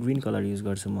ग्रीन कलर युज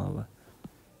गर्छु म अब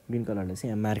ग्रीन कलरले चाहिँ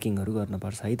यहाँ मार्किङहरु गर्न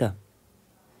पर्छ है त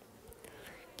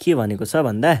के भनेको छ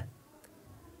भन्दा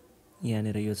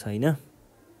यहाँनेर यो छैन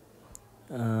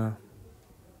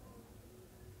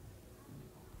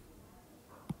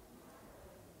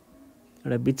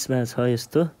एउटा बीचमा छ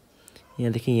यस्तो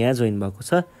यहाँदेखि यहाँ जोइन भएको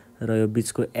छ र यो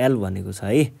बीचको L भनेको छ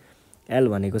है L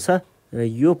भनेको छ र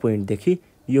यो पोइन्टदेखि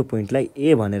यो पोइन्टलाई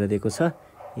A भनेर दिएको छ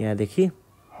यहाँदेखि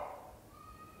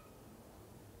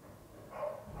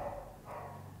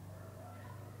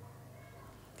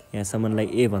यहाँसम्मलाई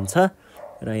A भन्छ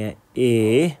र यहाँ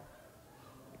A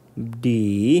D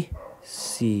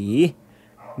C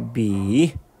B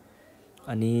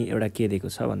अनि एउटा के दिएको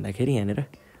छ भन्दाखेरि यहाँनेर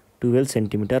 12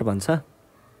 सेन्टिमिटर भन्छ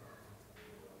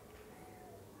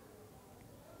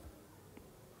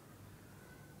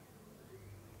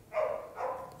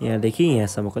यहाँदेखि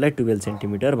यहाँसम्मकोलाई 12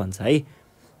 सेन्टिमिटर भन्छ है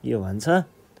यो भन्छ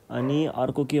अनि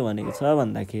अर्को के भनेको छ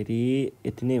भन्दाखेरि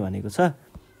यति नै भनेको छ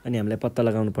अनि हामीलाई पत्ता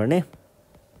लगाउनु पर्ने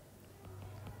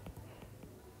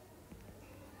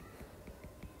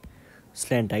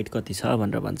स्ल्यान्ट हाइट कति छ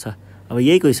भनेर भन्छ अब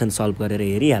यही क्वेशन सल्भ गरेर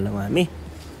हेरिहालौँ हामी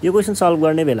यो क्वेशन सल्भ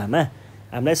गर्ने बेलामा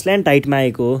हामीलाई स्ल्यान्ट हाइटमा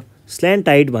आएको हो स्ल्यान्ट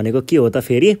हाइट भनेको के हो त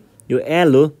फेरि यो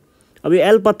L हो अब यो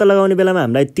L पत्ता लगाउने बेलामा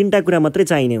हामीलाई तीनटा कुरा मात्रै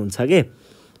चाहिने हुन्छ के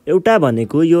एउटा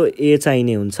भनेको यो A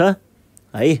चाहिने हुन्छ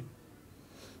है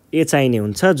A चाहिने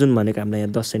हुन्छ जुन भनेको हामीलाई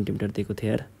यहाँ 10 सेन्टिमिटर दिएको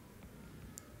थियो यार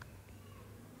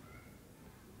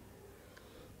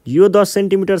यो 10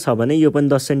 सेन्टिमिटर छ भने यो पनि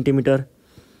 10 सेन्टिमिटर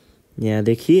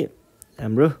यहाँदेखि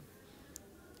हाम्रो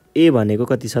A भनेको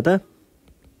कति छ त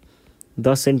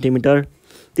 10 सेन्टिमिटर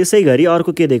त्यसैगरी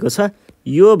अर्को के दिएको छ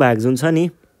यो भाग जुन छ नि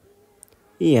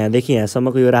यहाँदेखि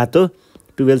यहाँसम्मको यो रातो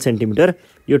 12 सेन्टिमिटर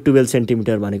यो 12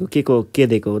 सेन्टिमिटर भनेको के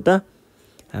दिएको हो त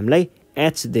हामीलाई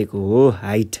H दिएको हो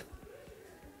हाइट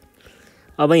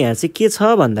अब यहाँ चाहिँ के छ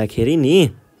भन्दाखेरि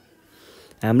नि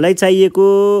हामीलाई चाहिएको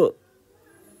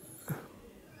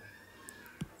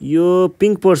यो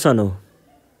पिङ्क पोर्सन हो,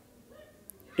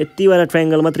 यतिवटा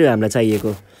ट्रायङ्गल मात्रै हो हामीलाई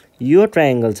चाहिएको। यो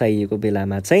ट्रायङ्गल चाहिएको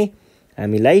बेलामा चाहिँ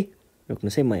हामीलाई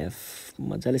रोक्नुहोस् है, म यहाँ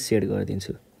मजाले सेट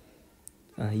गरिदिन्छु।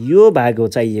 यो भाग हो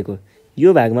चाहिएको,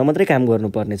 यो भागमा मात्रै काम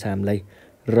गर्नुपर्ने छ हामीलाई।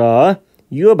 र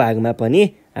यो भागमा पनि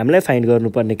हामीलाई फाइन्ड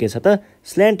गर्नुपर्ने के छ त,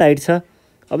 स्ल्यान्ट हाइट छ।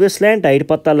 अब यो स्ल्यान्ट हाइट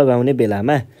पत्ता लगाउने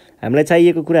बेलामा हामीलाई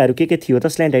चाहिएको कुराहरू के थियो त,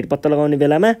 स्ल्यान्ट हाइट पत्ता लगाउने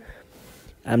बेलामा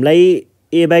हामीलाई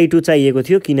a/2 चाहिएको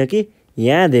थियो, किनकि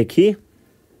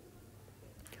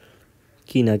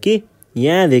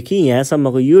यहाँदेखि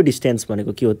यहाँसम्मको यो डिस्टेन्स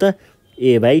भनेको के हो त,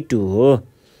 a/2 हो,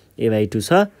 a/2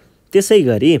 छ। त्यसै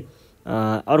गरी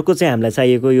अर्को चाहिँ हामीलाई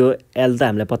चाहिएको यो l त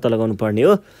हामीलाई पत्ता लगाउनु पर्ने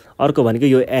हो। अर्को भनेको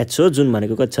यो h हो, जुन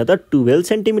भनेको कति छ त 12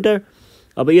 सेन्टिमिटर।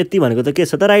 अब यति भनेको त के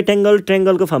छ त, राइट एङ्गल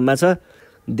ट्रायङ्गलको फर्ममा छ।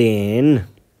 देन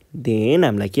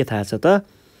हामीलाई के थाहा छ त,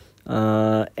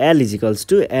 l =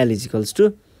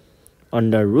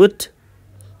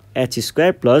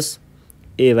 √h² प्लस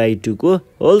a/2 को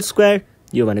होल स्क्वायर।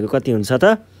 यो भनेको कति हुन्छ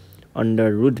त,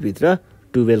 √ भित्र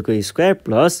 12 को स्क्वायर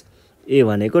प्लस a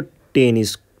भनेको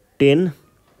 10/2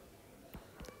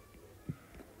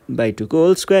 को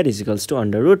होल स्क्वायर =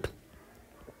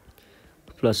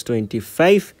 प्लस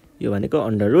 25। यो भनेको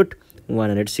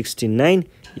 √169।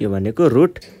 यो भनेको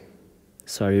रुट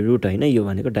होइन, यो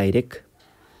भनेको डाइरेक्ट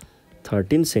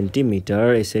 13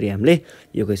 सेन्टिमिटर। यसरी हामीले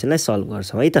यो क्वेसनलाई सल्भ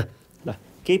गर्छौँ है त। ल,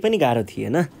 केही पनि गाह्रो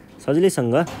थिएन,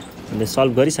 सजिलैसँग हामीले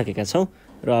सल्भ गरिसकेका छौँ।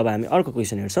 र अब हामी अर्को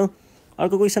क्वेसन हेर्छौँ।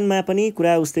 अर्को क्वेसनमा पनि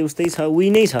कुरा उस्तै छ, उही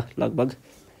नै छ लगभग।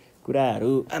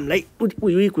 कुराहरू हामीलाई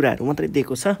उही कुराहरू मात्रै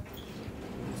दिएको छ।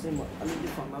 म अलिकति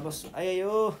फर्ममा बस्छु,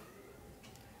 आयो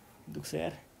दुख्छ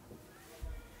यार,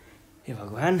 हे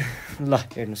भगवान्। ल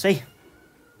हेर्नुहोस् है,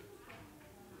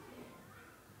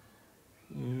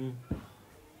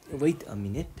 वेट अ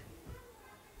मिनट।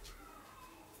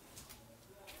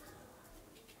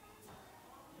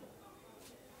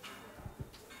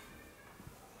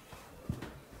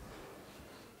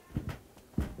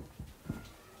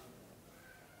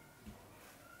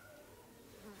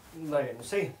 ल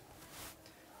हेर्नुहोस् है,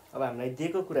 अब हामीलाई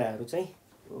दिएको कुराहरू चाहिँ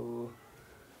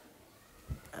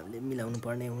हामीले मिलाउनु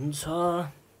पर्ने हुन्छ।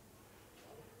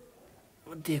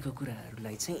 दिएको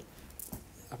कुराहरूलाई चाहिँ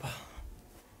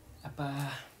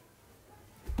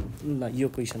ल यो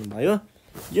क्वेसन भयो।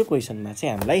 यो क्वेसनमा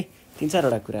चाहिँ हामीलाई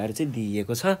 3-4वटा कुराहरू चाहिँ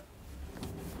दिइएको छ।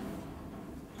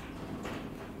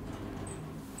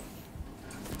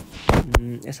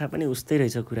 यसमा पनि उस्तै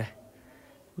रहेछ कुरा,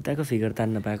 उताको फिगर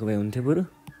तान्न पाएको भए हुन्थ्यो बरु।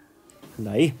 ल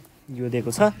है, यो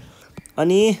दिएको छ।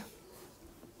 अनि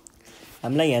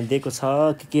हामीलाई यहाँ दिएको छ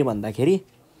के भन्दाखेरि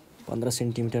 15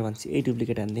 सेन्टिमिटर भन्छ,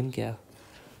 डुप्लिकेट हान्दिउँ क्या हो।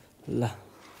 ल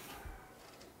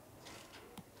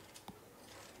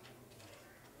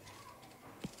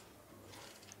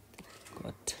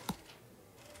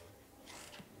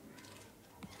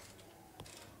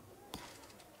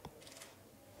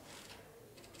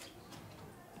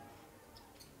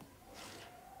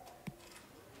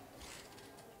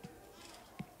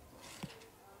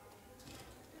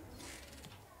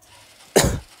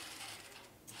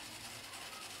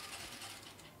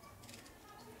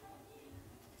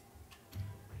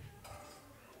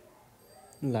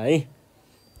ल है,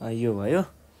 यो भयो।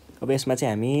 अब यसमा चाहिँ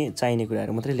हामी चाहिने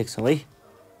कुराहरू मात्रै लेख्छौँ है।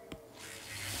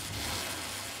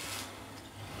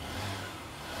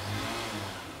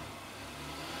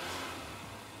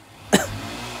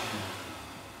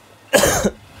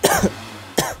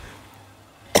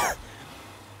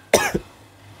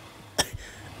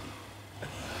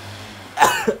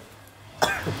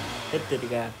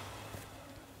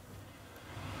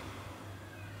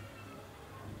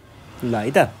 ल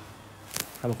है त,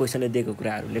 अब क्वेसनले दिएको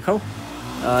कुराहरू लेखौँ।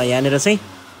 यहाँनिर चाहिँ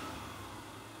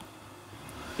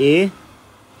A,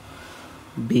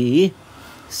 B,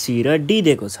 C र D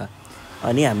दिएको छ।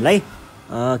 अनि हामीलाई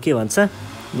के भन्छ,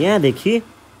 यहाँदेखि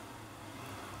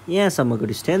यहाँसम्मको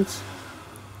डिस्टेन्स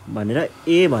भनेर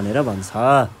A भनेर भन्छ।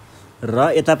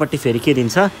 र यतापट्टि फेरि के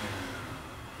दिन्छ,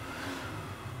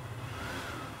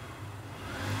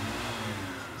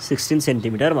 16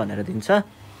 सेन्टिमिटर भनेर दिन्छ।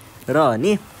 र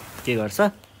अनि के गर्छ,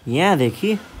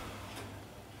 यहाँदेखि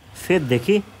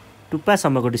फेददेखि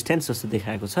टुप्पासम्मको डिस्टेन्स जस्तो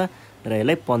देखाएको छ र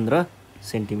यसलाई 15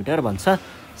 सेन्टिमिटर भन्छ।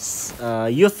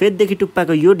 यो फेददेखि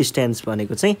टुप्पाको यो डिस्टेन्स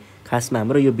भनेको चाहिँ खासमा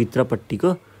हाम्रो यो भित्रपट्टिको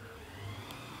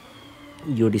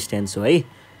यो डिस्टेन्स हो है।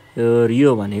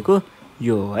 यो भनेको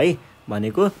यो हो है,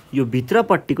 भनेको यो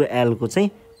भित्रपट्टिको एलको चाहिँ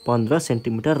 15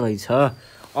 सेन्टिमिटर रहेछ।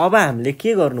 अब हामीले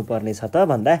के गर्नुपर्ने छ त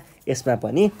भन्दा यसमा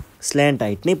पनि स्ल्यान्ट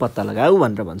हाइट नै पत्ता लगाऊ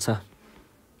भनेर भन्छ।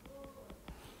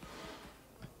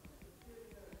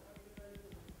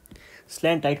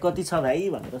 स्ल्यान्ट हाइट कति छ भाइ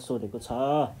भनेर सोधेको छ।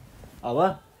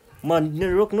 अब म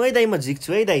रोक्नु है दाइ, म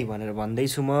झिक्छु है दाइ भनेर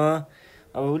भन्दैछु म।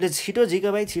 अब उसले छिटो झिक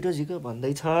भाइ, छिटो झिक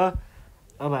भन्दैछ।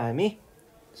 अब हामी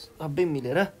सबै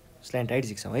मिलेर स्ल्यान्ट हाइट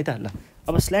झिक्छौँ है त। ल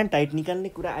अब स्ल्यान्ट हाइट निकाल्ने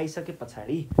कुरा आइसके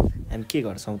पछाडि हामी के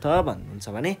गर्छौँ त भन्नुहुन्छ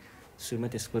भने सुरुमा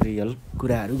त्यसको रियल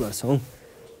कुराहरू गर्छौँ।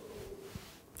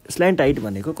 स्ल्यान्ट हाइट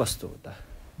भनेको कस्तो हो त?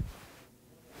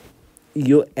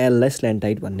 यो एललाई स्ल्यान्ट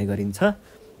हाइट भन्ने गरिन्छ।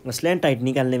 स्ल्यान्ट हाइट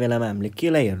निकाल्ने बेलामा हामीले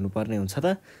केलाई हेर्नुपर्ने हुन्छ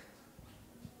त?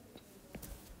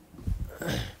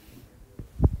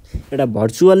 एउटा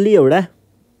भर्चुअल्ली एउटा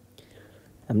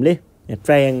हामीले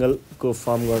ट्राइएङ्गलको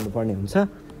फर्म गर्नुपर्ने हुन्छ।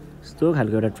 यस्तो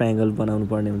खालको एउटा ट्राइएङ्गल बनाउनु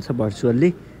पर्ने हुन्छ भर्चुअल्ली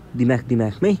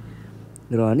दिमागमै।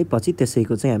 र अनि पछि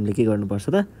त्यसैको चाहिँ हामीले के गर्नुपर्छ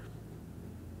त?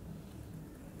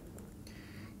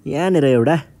 यहाँनिर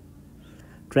एउटा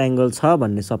ट्राइएङ्गल छ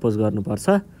भन्ने सपोज गर्नुपर्छ।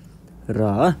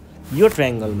 र यो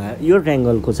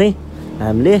ट्राइएङ्गलको चाहिँ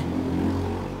हामीले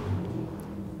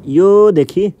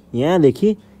योदेखि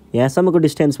यहाँदेखि यहाँसम्मको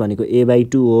डिस्टेन्स भनेको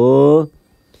a/2 हो।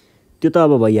 त्यो त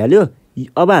अब भइहाल्यो।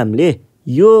 अब हामीले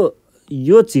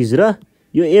यो चिज र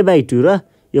यो a/2 र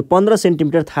यो 15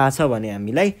 सेन्टिमिटर थाहा छ भने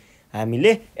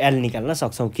हामीले एल निकाल्न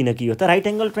सक्छौँ, किनकि यो त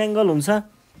राइट एङ्गल ट्राइएङ्गल हुन्छ।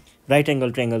 राइट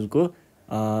एङ्गल ट्राइएङ्गलको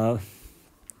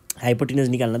हाइपोटेन्युज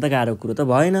निकाल्न त गाह्रो कुरो त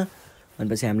भएन।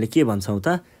 भनेपछि हामीले के भन्छौँ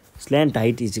त? Slant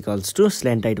height equals to,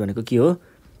 slant height भनेको के हो?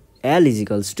 L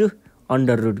equals to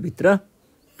under रुटभित्र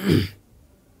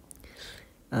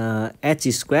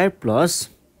h² plus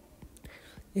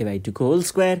a/2 को होल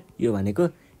स्क्वायर। यो भनेको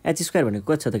h² भनेको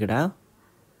कति छ त केटा?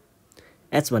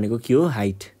 h भनेको के हो?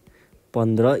 हाइट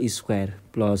 15²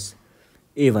 प्लस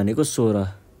a भनेको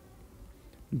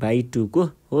 16/2 को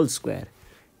होल स्क्वायर।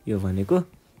 यो भनेको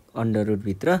अन्डर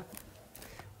रुटभित्र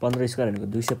 15² भनेको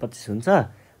 225 हुन्छ,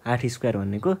 8²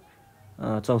 भनेको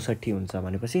 64 हुन्छ।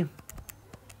 भनेपछि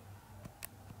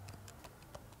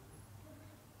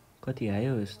कति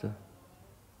आयो यस्तो?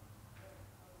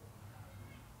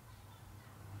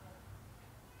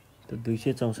 त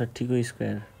 264 को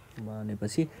स्क्वायर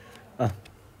भनेपछि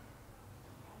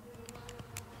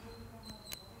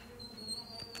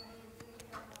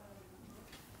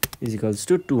इजिकल्स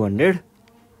टु 200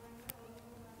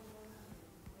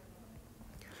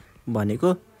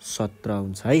 भनेको 17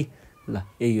 हुन्छ है। ल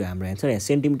यही हो हाम्रो एन्सर। यहाँ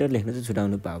सेन्टिमिटर लेख्नु चाहिँ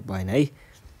छुटाउनु भएन है,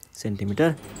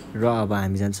 सेन्टिमिटर। र अब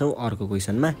हामी जान्छौँ अर्को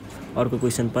क्वेसनमा। अर्को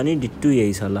क्वेसन पनि डिट्टु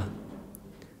यही छ। ल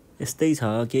यस्तै छ,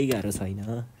 केही गाह्रो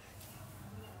छैन।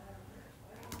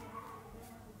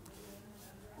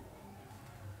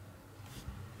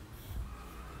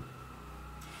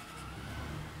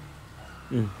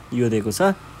 यो दिएको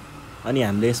छ। अनि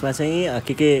हामीले यसमा चाहिँ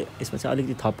यसमा चाहिँ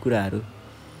अलिकति थप कुराहरू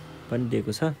पनि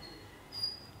दिएको छ।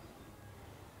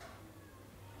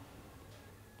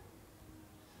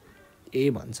 ए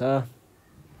भन्छ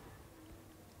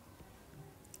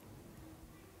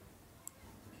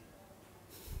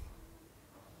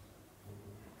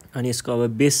अनि यसको अब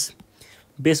बेस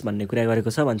भन्ने कुरा गरेको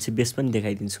छ भनेपछि बेस पनि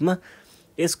देखाइदिन्छु म।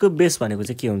 यसको बेस भनेको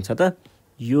चाहिँ के हुन्छ त?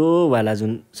 यो वाला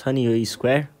जुन छ नि, यो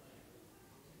स्क्वायर,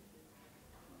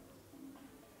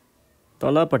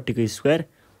 तलपट्टिको स्क्वायर,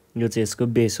 यो चाहिँ यसको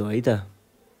बेस हो है त।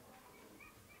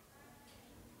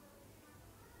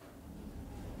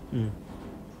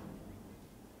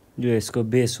 यो यसको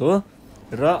बेस हो।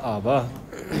 र अब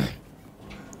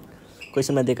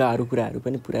क्वेसनमा दिएका अरू कुराहरू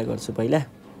पनि पुरा गर्छु पहिला।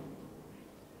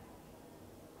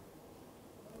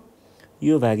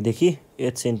 यो भागदेखि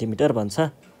 8 सेन्टिमिटर भन्छ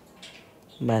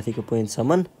माथिको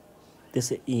पोइन्टसम्म,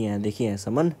 त्यसै यहाँदेखि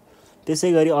यहाँसम्म।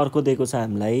 त्यसै गरी अर्को दिएको छ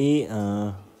हामीलाई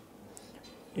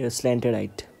यो स्ल्यान्टेड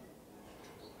हाइट।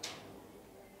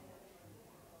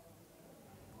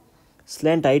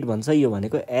 स्ल्यान्ट हाइट भन्छ, यो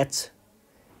भनेको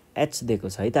एच दिएको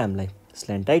छ है त हामीलाई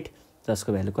स्ल्यान्ट हाइट,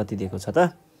 जसको भ्यालु कति दिएको छ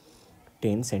त?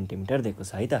 10 सेन्टिमिटर दिएको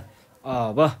छ है त।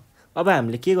 अब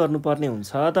हामीले के गर्नुपर्ने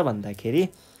हुन्छ त भन्दाखेरि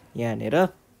यहाँनिर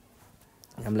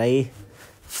हामीलाई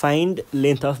find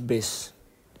length of base.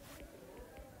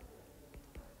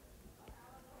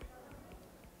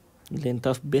 Length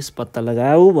of base पत्ता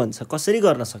लगाऊ भन्छ। कसरी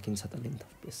गर्न सकिन्छ त length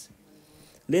of base?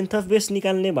 Length of base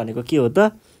निकाल्ने भनेको के हो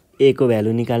त? ए को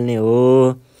भ्यालु निकाल्ने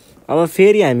हो। अब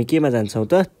फेरि हामी केमा जान्छौँ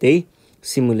त? त्यही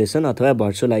सिमुलेसन अथवा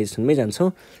भर्चुअलाइजेसनमै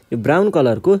जान्छौँ। यो ब्राउन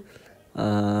कलरको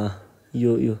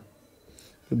यो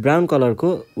ब्राउन कलरको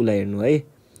उसलाई हेर्नु है,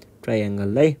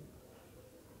 ट्राइएङ्गललाई।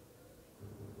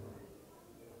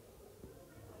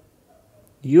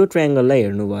 यो ट्राइएङ्गललाई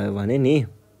हेर्नुभयो भने नि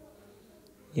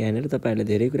यहाँनिर तपाईँहरूले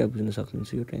धेरै कुरा बुझ्न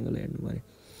सक्नुहुन्छ। यो ट्राइएङ्गललाई हेर्नु भने,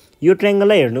 यो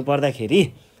ट्राइएङ्गललाई हेर्नु पर्दाखेरि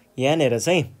यहाँनिर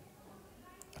चाहिँ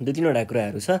 2-3 वटा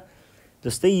कुराहरू छ।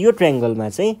 जस्तै यो ट्राइएङ्गलमा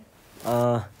चाहिँ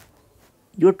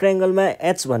यो ट्रायंगलमा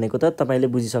h भनेको त तपाईले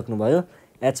बुझिसक्नुभयो,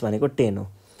 h भनेको 10 हो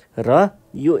र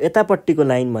यो यतापट्टिको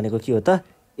लाइन भनेको के हो त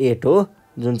 8 हो,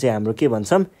 जुन चाहिँ हाम्रो के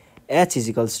भन्छौं h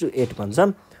 = 8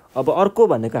 भन्छौं। अब अर्को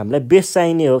भनेको हामीलाई बेस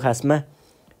चाहिने हो खासमा,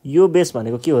 यो बेस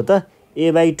भनेको के हो त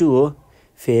a/2 हो,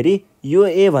 फेरि यो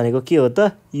a भनेको के हो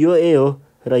त यो a हो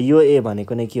र यो a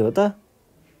भनेको नै के हो त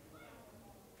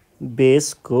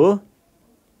बेसको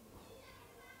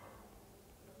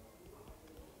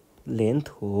लेन्थ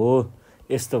हो।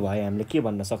 यस्तो भयो हामीले के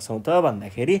भन्न सक्छौं त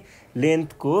भन्दाखेरि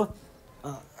लेन्थको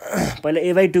पहिला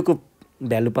a/2 को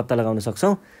भ्यालु पत्ता लगाउन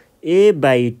सक्छौं।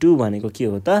 a/2 भनेको के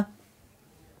हो त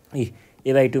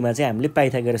a/2 मा चाहिँ हामीले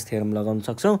पाइथागोरस थ्योरम लगाउन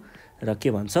सक्छौं र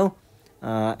के भन्छौं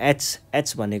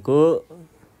h भनेको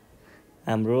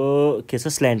हाम्रो के छ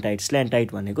स्ल्यान्ट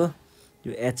हाइट भनेको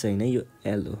यो h हैन यो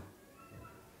l हो,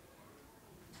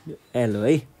 यो l हो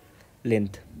है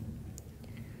लेन्थ।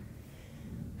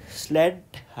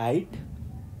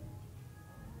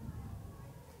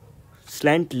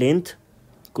 स्ल्यान्ट लेन्थ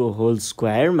को होल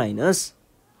स्क्वायर माइनस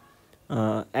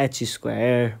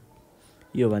h²,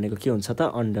 यो भनेको के हुन्छ त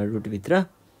अन्डर रुट भित्र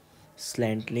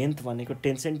स्ल्यान्ट लेन्थ भनेको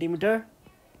 10 centimetre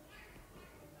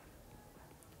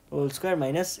whole square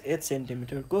minus 8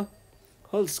 centimetre को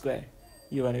होल स्क्वायर,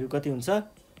 यो भनेको कति हुन्छ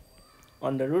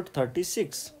अन्डर रुट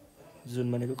 36,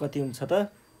 जुन भनेको कति हुन्छ त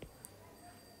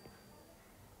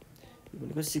यो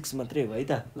भनेको 6 मात्रै हो है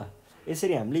त। ल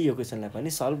यसरी हामीले यो क्वेशनलाई पनि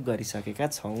सल्भ गरिसकेका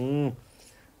छौं।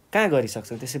 कहाँ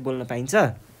गरिसक्छौं त्यसै बोल्न पाइन्छ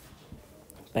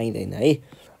पाइदैन है।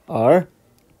 or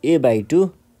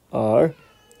a/2 or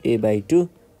a/2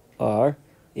 or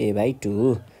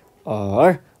a/2 or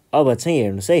अब चाहिँ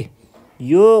हेर्नुस् है,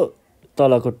 यो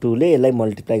तलको 2 ले यसलाई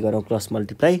मल्टिप्लाई गरौँ, क्रस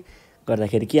मल्टिप्लाई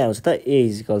गर्दाखेरि के आउँछ त a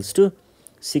 =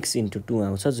 6 * 2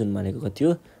 आउँछ, जुन भनेको कति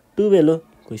हो 12 हो।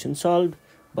 क्वेशन सल्भ,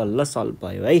 बल्ल सल्भ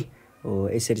भयो है। हो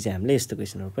यसरी चाहिँ हामीले यस्तो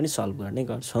क्वेशनहरु पनि सल्भ गर्ने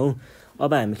गर्छौं।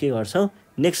 अब हामी के गर्छौं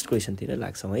नेक्स्ट क्वेशन तिर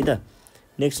लाग्छौं है त।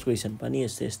 नेक्स्ट क्वेशन पनि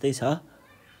यस्तै छ,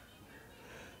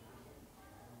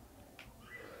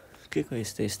 के को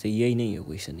यस्तै यही नै हो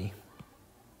क्वेशन नि।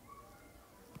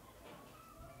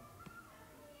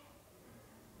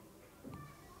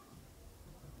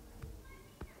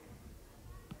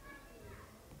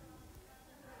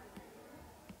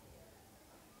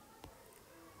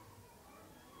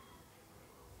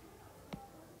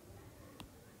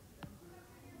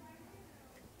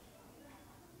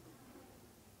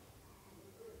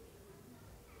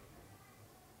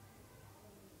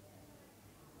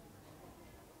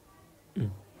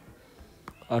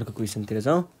 अर्को क्वेशन तिर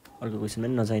जाउँ। अर्को क्वेशनमा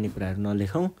नि नजाइने कुराहरु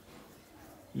नलेखौं,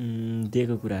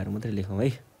 दिएको कुराहरु मात्रै लेखौं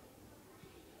है।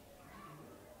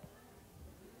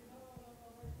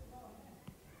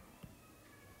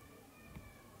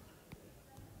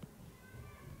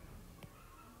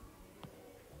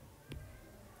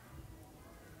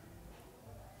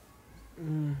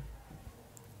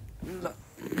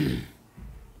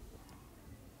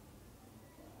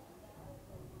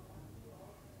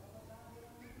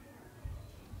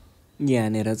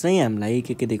 यहाँनेर चाहिँ हामीलाई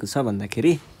के दिएको छ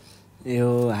भन्दाखेरि यो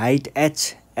हाइट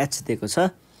h दिएको छ,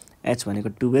 h भनेको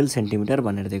 12 सेन्टिमिटर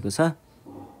भनेर दिएको छ,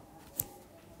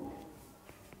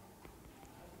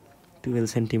 12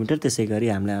 सेन्टिमिटर। त्यसैगरी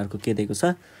हामीलाई अर्को के दिएको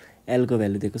छ l को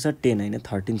भ्यालु दिएको छ 10 हैन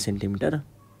 13 सेन्टिमिटर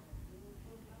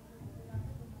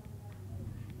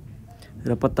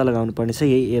र पत्ता लगाउनु पर्ने छ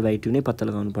यही a/2 नै पत्ता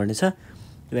लगाउनु पर्ने छ।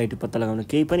 a/2 पत्ता लगाउन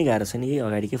केही पनि गाह्रो छैन, यही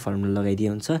अगाडिकै फर्मुला लगाइदिए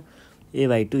हुन्छ।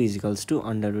 a/2 =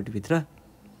 अन्डर रुट भित्र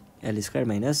l²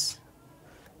 माइनस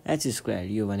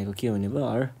h², यो भनेको के हुने भयो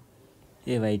और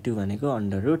a/2 भनेको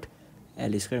under root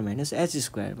l² minus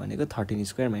h² भनेको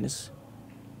 13² माइनस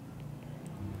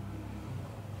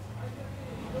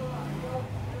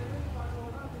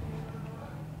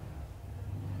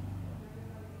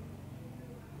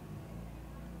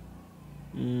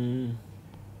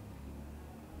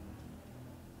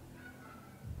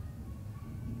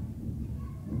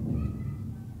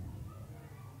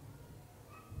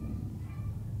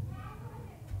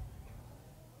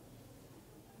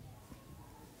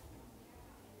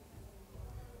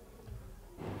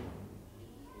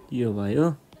यो भयो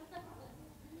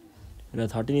र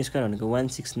 13² भनेको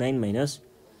 169 माइनस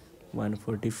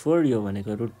 144, यो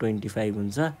भनेको √25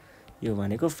 हुन्छ, यो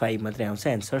भनेको 5 मात्रै आउँछ।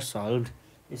 Answer solve.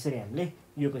 यसरी हामीले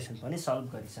यो क्वेशन पनि सल्भ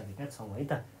गरिसकेका छौं है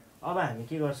त। अब हामी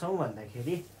के गर्छौं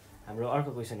भन्दाखेरि हाम्रो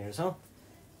अर्को क्वेशन हेर्छौं।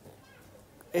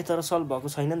 तर सल्भ भएको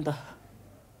छैन नि त।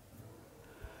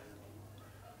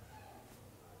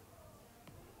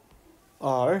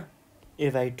 or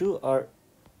a/2 or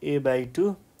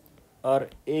a/2 or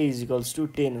a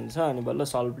 = 10 हुन्छ अनि बल्ल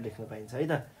सल्भ लेख्न पाइन्छ है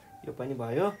त। यो पनि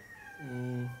भयो,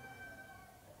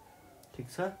 ठीक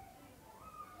छ।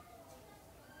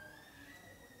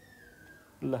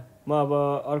 ल म अब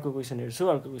अर्को क्वेसन हेर्छु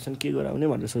अर्को क्वेसन के गराउने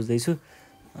भनेर सोच्दैछु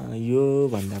यो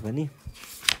भन्दा पनि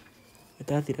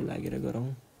यतातिर लागेर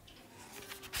गरौँ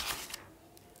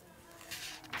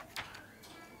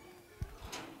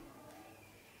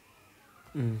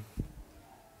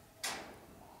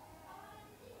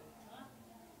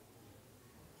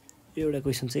एउटा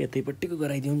क्वेसन चाहिँ यतैपट्टिको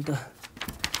गराइदिउँ नि त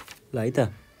ल है त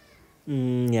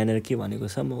यहाँनिर के भनेको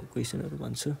छ म क्वेसनहरू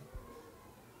भन्छु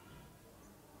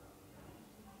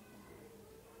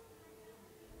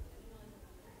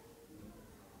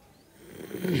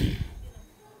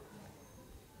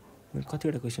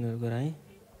कतिवटा क्वेसनहरू गराएँ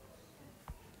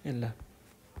ए ल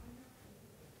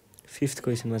 5th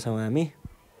क्वेसनमा छौँ हामी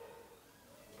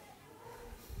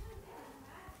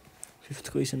 5th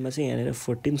क्वेसनमा चाहिँ यहाँनिर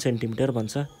 14 सेन्टिमिटर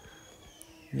भन्छ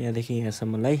यहाँदेखि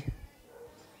यहाँसम्मलाई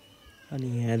अनि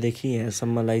यहाँदेखि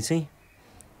यहाँसम्मलाई चाहिँ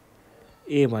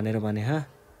ए भनेर भने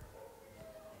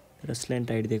र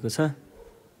स्ल्यान्ट हाइट दिएको छ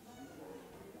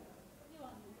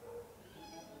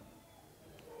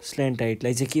स्ल्यान्ट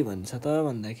हाइटलाई चाहिँ के भन्छ त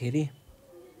भन्दाखेरि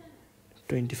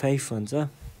 25 भन्छ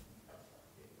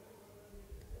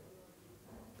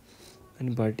अनि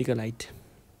भर्टिकल हाइट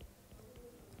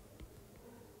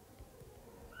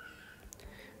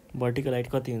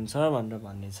कति हुन्छ भनेर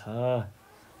भन्ने छ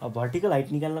अब भर्टिकल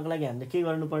हाइट निकाल्नको लागि हामीले के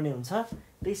गर्नुपर्ने हुन्छ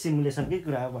त्यही सिमुलेसनकै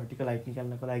कुरा हो भर्टिकल हाइट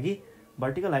निकाल्नको लागि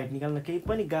भर्टिकल हाइट निकाल्न केही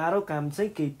पनि गाह्रो काम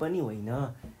चाहिँ केही पनि होइन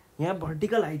यहाँ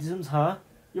भर्टिकल हाइट जुन छ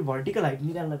यो भर्टिकल हाइट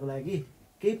निकाल्नको लागि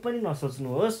केही पनि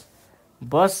नसोच्नुहोस्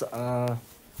बस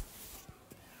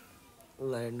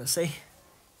ल हेर्नुहोस् है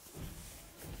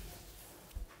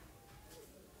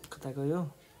कता गयो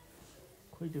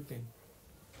खोइ त्यो पेन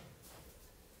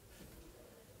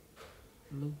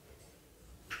ल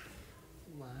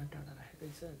वहाँ टाढा राखेकै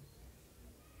छ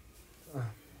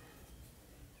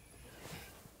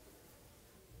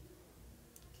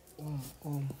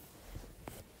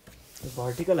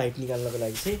भर्टिकल हाइट निकाल्नको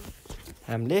लागि चाहिँ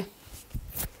हामीले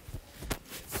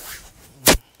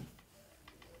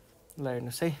ल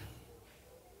हेर्नुहोस् है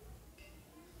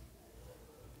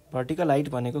भर्टिकल हाइट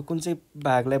भनेको कुन चाहिँ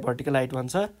भागलाई भर्टिकल हाइट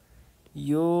भन्छ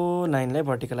यो लाइनलाई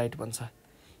भर्टिकल हाइट भन्छ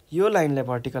यो लाइनलाई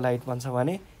भर्टिकल हाइट भन्छ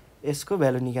भने यसको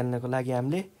भ्यालु निकाल्नको लागि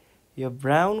हामीले यो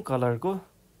ब्राउन कलरको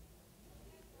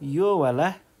यो वाला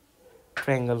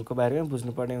ट्रायंगलको बारेमा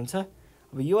बुझ्नुपर्ने हुन्छ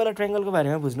अब यो वाला ट्रायंगलको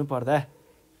बारेमा बुझ्नु पर्दा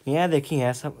यहाँदेखि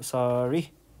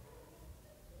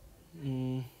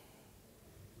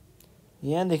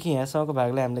यहाँदेखि यहाँसम्मको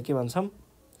भागलाई हामीले के भन्छौँ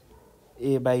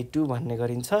a/2 भन्ने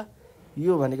गरिन्छ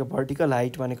यो भनेको भर्टिकल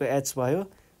हाइट भनेको h भयो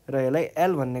र यसलाई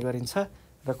l भन्ने गरिन्छ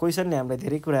र क्वेसनले हामीलाई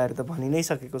धेरै कुराहरू त भनि नै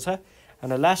सकेको छ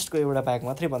हाम्रो लास्टको एउटा भाग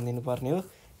मात्रै भनिदिनु पर्ने हो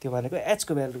त्यो भनेको h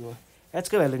को भ्यालु हो h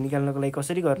को भ्यालु निकाल्नको लागि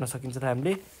कसरी गर्न सकिन्छ त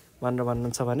हामीले भनेर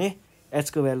भन्नुहुन्छ भने h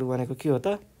को भ्यालु भनेको के हो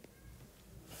त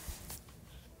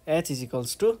h =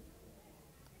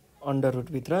 अन्डर रुट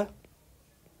भित्र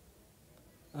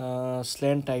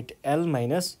slant height l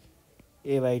minus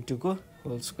a/2 को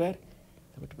होल स्क्वायर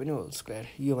तपाईँ पनि होल स्क्वायर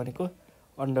यो भनेको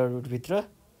अन्डर रुट भित्र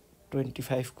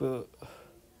 25 को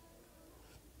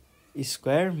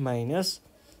स्क्वायर माइनस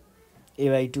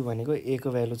a/2 भनेको a को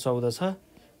भ्यालु 14 छ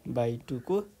बाइ 2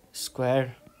 को स्क्वायर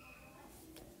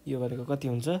यो भनेको कति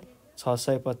हुन्छ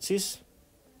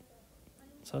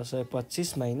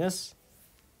 625 माइनस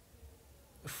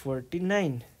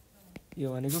 49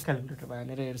 यो भनेको क्याल्कुलेटरमा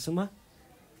हानेर हेर्छु म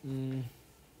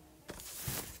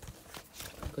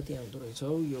कति आउँदो रहेछ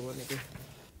हौ यो भनेको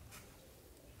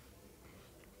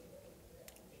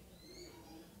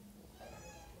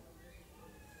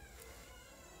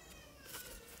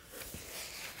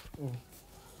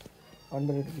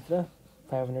अन्डर रुट भित्र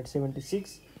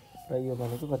 576 र यो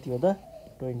भनेको कति हो त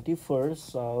 24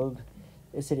 सल्भ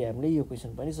यसरी हामीले यो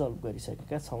क्वेसन पनि सल्भ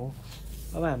गरिसकेका छौँ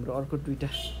अब हाम्रो अर्को दुईटा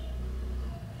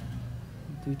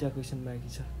क्वेसन बाँकी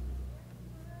छ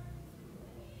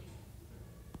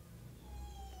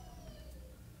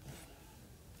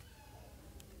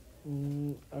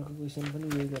अर्को क्वेसन पनि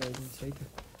यही गराइदिन्छ है त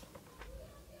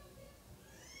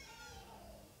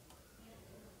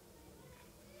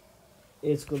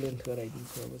एजको लेन्थ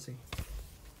गराइदिन्छु अब चाहिँ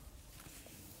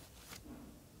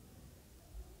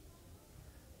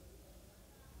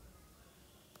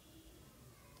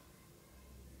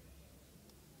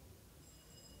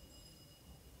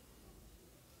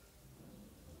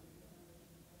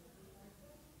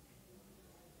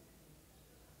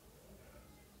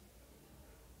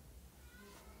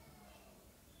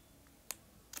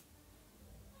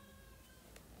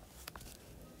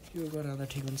यो गराउँदा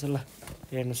ठिक हुन्छ ल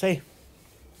हेर्नुहोस् है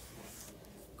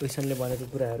क्वेसनले भनेको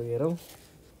कुराहरू हेरौँ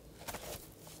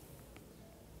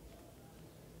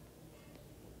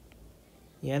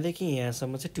यहाँदेखि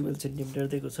यहाँसम्म चाहिँ 12 सेन्टिमिटर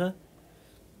दिएको छ।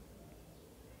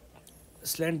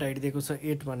 स्ल्यान्ट हाइट दिएको छ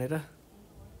 8 भनेर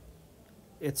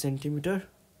 8 सेन्टिमिटर।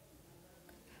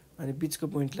 अनि बिचको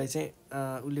पोइन्टलाई चाहिँ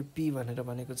उसले P भनेर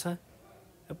भनेको छ।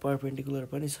 परपेन्डिकुलर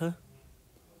पनि छ।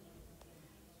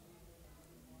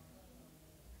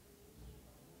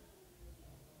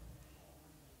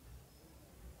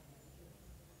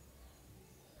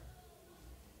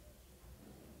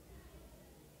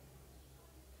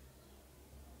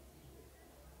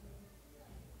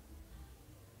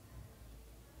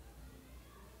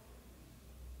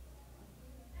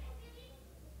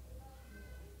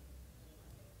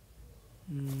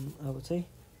 अब चाहिँ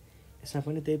यसमा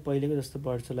पनि त्यही पहिलेको जस्तो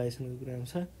भर्चुअलाइजेसनको कुरा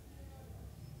हुन्छ।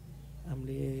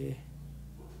 हामीले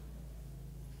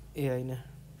होइन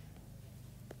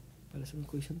पहिलासम्म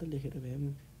क्वेसन त लेखेर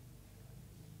भ्यायौँ।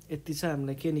 यति छ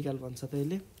हामीलाई के निकाल भन्छ त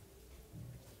यसले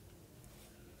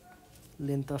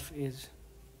लेन्थ अफ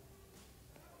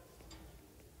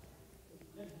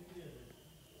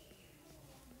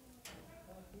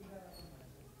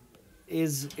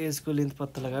एजको लेन्थ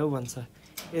पत्ता लगाऊ भन्छ।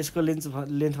 एजको लेन्थ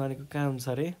भनेको कहाँ हुन्छ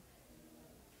अरे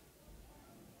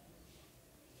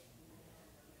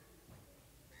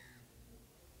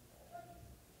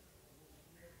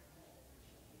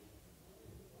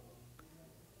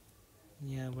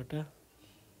यहाँबाट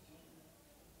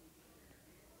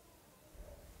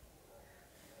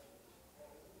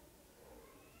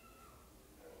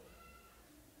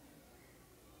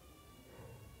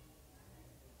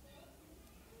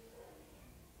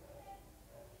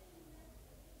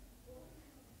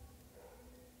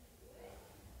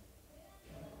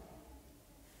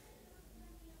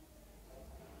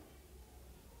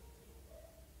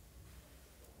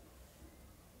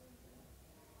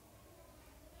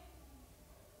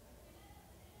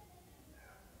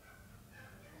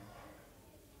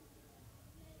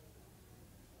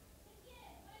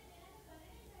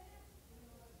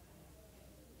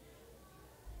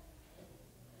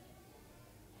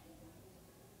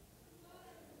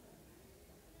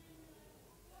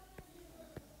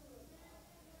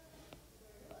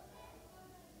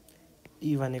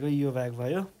ई भनेको यो भाग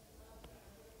भयो।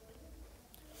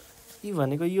 ई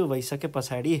भनेको यो भइसके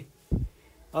पछाडि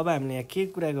अब हामीले यहाँ के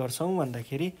कुरा गर्छौँ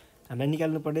भन्दाखेरि हामीलाई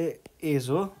निकाल्नुपर्ने एज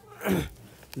हो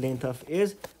लेन्थ अफ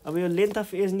एज। अब यो लेन्थ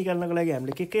अफ एज निकाल्नको लागि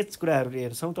हामीले के कुराहरू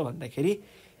हेर्छौँ त भन्दाखेरि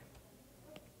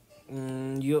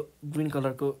यो ग्रिन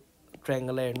कलरको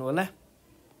ट्रायङ्गललाई हेर्नु होला।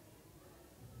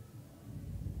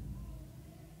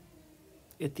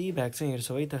 यति भाग चाहिँ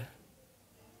हेर्छौँ है त।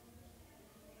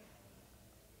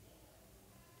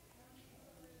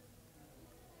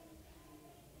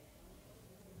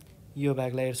 यो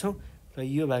भागलाई हेर्छौँ र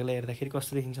यो भागलाई हेर्दाखेरि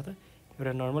कस्तो देखिन्छ त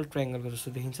एउटा नर्मल ट्रायङ्गलको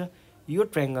जस्तो देखिन्छ। यो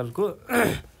ट्रायङ्गलको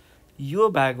यो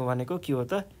भाग भनेको के हो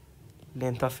त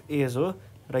लेन्थ अफ एज हो।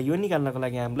 र यो निकाल्नको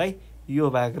लागि हामीलाई यो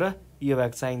भाग र यो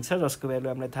भाग चाहिन्छ जसको भ्यालु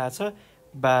हामीलाई थाहा छ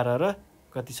 12 र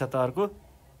कति छ त अर्को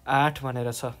 8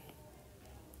 भनेर छ।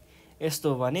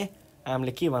 यस्तो हो भने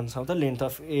हामीले के भन्छौँ त लेन्थ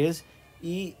अफ एज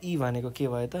ई भनेको के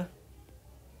भयो त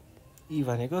ई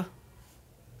भनेको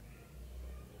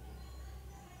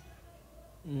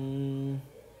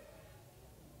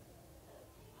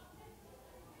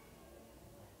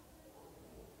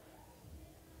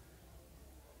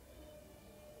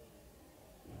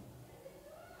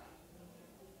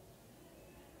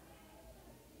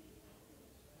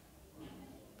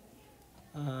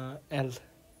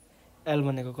एल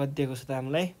भनेको कति दिएको छ त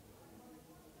हामीलाई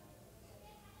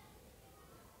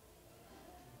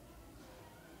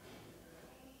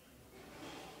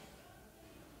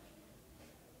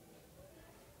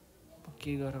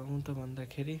के गरौँ त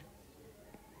भन्दाखेरि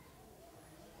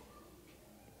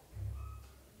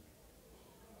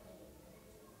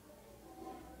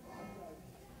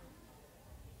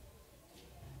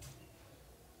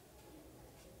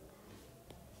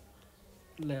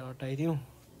लाई हटाइदिउँ।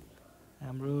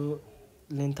 हाम्रो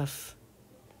लेन्थ अफ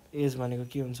एज भनेको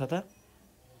के हुन्छ त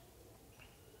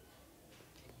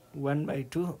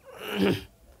 1/2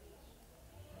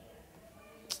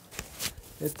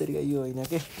 यस्तरी यो होइन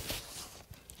के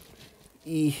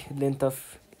ई लेन्थ अफ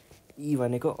ई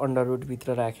भनेको अन्डर रुट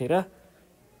भित्र राखेर h²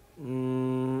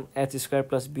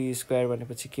 + b²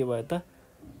 भनेपछि के भयो त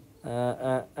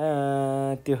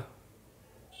त्यो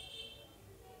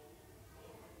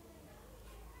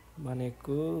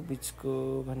भनेको बिचको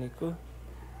भनेको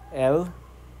L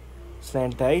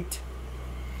slant height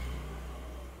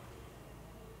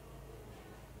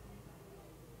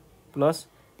plus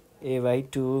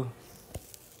a/2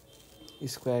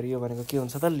 square. यो भनेको के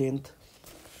हुन्छ त लेन्थ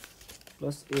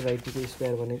प्लस a/2 को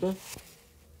स्क्वायर भनेको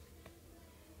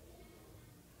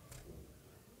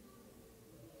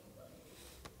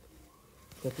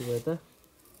कति भयो त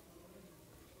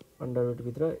अंडर रूट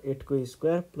भित्र 8 को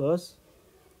स्क्वायर प्लस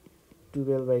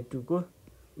 12/2 को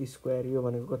स्क्वायर यो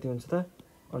भनेको कति हुन्छ त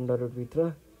अंडर रूट भित्र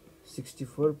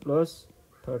 64 प्लस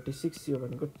 36 यो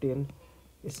भनेको 10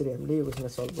 यसरी हामीले यो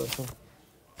क्वेशनलाई सल्भ गर्छौं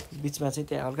बीचमा चाहिँ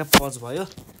त्यहाँ हल्का पज भयो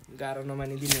गाह्रो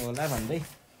नमानिदिनु होला भन्दै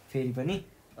फेरि पनि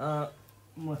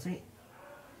म चाहिँ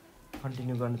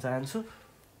कन्टिन्यू गर्न चाहन्छु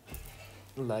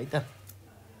ल है त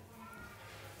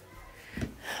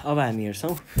अब हामी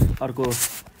हेर्छौं अर्को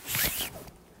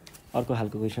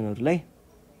खालको क्वेशनहरुलाई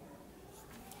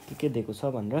के दिएको छ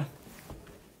भनेर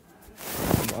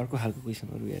अर्को खालको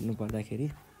क्वेशनहरु हेर्नु पर्दाखेरि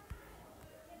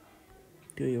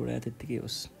त्यो एउटा त्यतिकै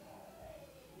होस्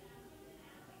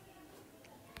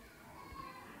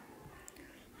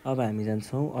अब हामी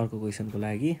जान्छौं अर्को क्वेशनको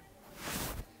लागि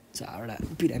चारवटा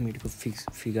पिरामिडको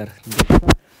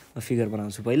फिगर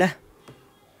बनाउँछु पहिला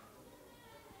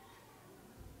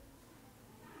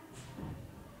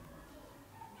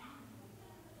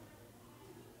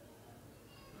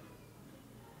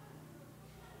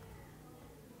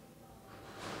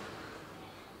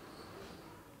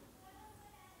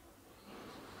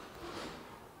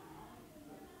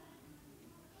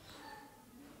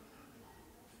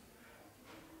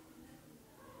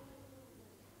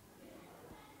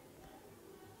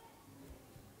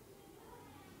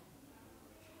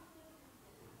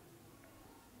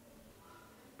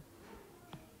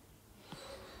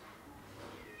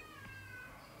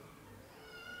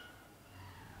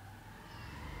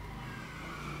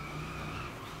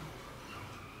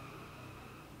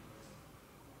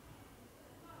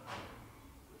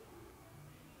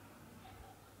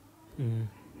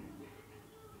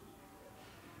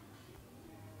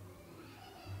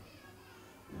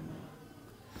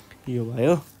यो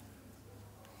भयो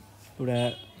एउटा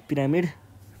पिरामिड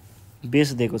बेस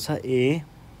दिएको छ A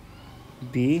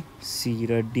B C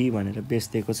र D भनेर बेस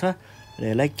दिएको छ र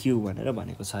यसलाई Q भनेर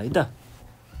भनेको छ है त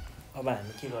अब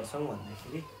हामी के गर्छौं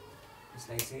भन्दाखेरि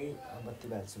यसलाई चाहिँ बत्ती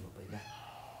बाल्छु म पहिला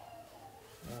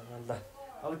ल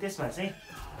अब त्यसमा चाहिँ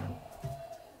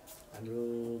हाम्रो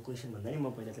क्वेशन भन्दा नि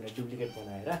म पहिला त्यसलाई डुप्लिकेट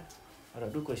बनाएर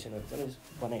अरू क्वेशनहरु पनि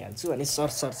बनाइहाल्छु अनि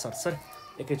सर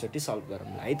एकैचोटी सल्भ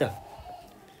गरौँ है त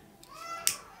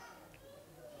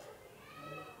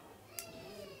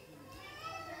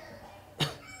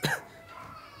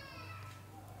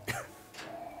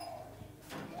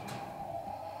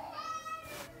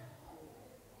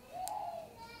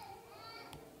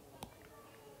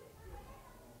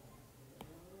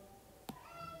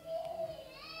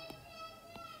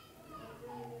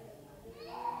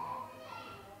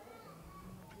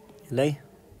लाई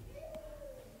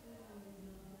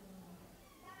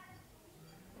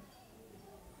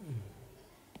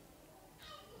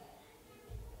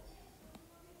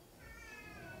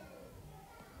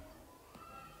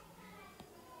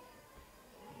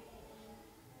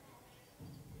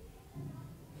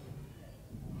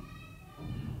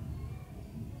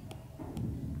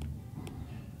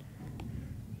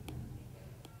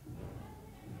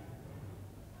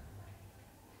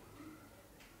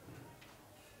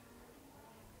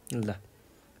ल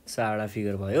सारा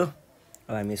फिगर भयो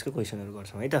अब हामी यसको क्वेशनहरु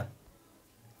गर्छौं है त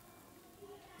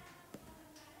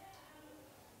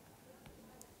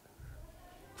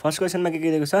फर्स्ट क्वेशनमा के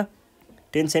दिएको छ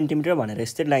 10 सेन्टिमिटर भनेर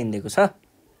यस्तै लाइन दिएको छ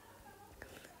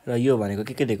र यो भनेको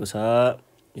के दिएको छ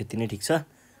यति नै ठीक छ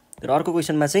र अर्को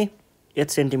क्वेशनमा चाहिँ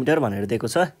 8 सेन्टिमिटर भनेर दिएको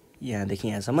छ यहाँ देखि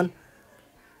यहाँसम्म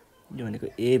यो भनेको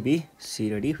A B C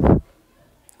र D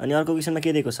अनि अर्को क्वेशनमा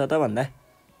के दिएको छ त भन्दा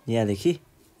यहाँ देखि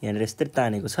यहाँ यस्तै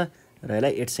तानेको छ र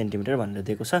यसलाई 8 सेन्टिमिटर भनेर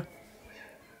दिएको छ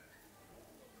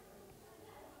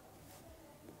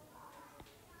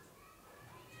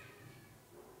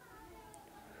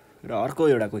र अर्को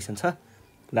एउटा क्वेशन छ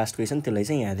लास्ट क्वेशन त्यसलाई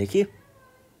चाहिँ यहाँ देखि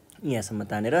यहाँसम्म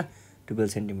तानेर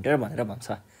 12 सेन्टिमिटर भनेर भन्छ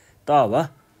त अब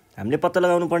हामीले पत्ता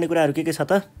लगाउनु पर्ने कुराहरु के छ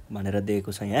त भनेर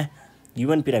दिएको छ यहाँ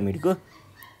गिवन पिरामिडको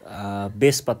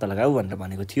बेस पत्ता लगाऊ भनेर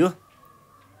भनेको थियो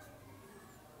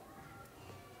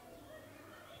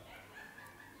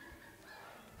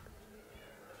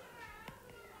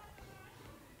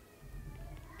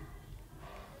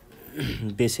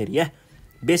base area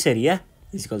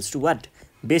is equals to what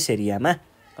base एरियामा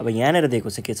अब यहाँनेर दिएको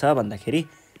छ के छ भन्दाखेरि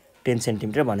 10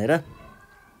 सेन्टिमिटर भनेर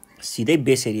सिधै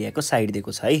बेस एरियाको साइड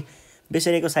दिएको छ है बेस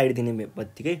एरियाको साइड दिने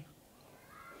बित्तिकै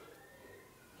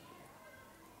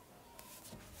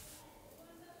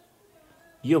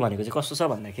यो भनेको चाहिँ कस्तो छ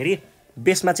भन्दाखेरि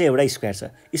बेसमा चाहिँ एउटा स्क्वायर छ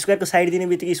स्क्वायरको साइड दिने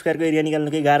बित्तिकै स्क्वायरको एरिया निकाल्न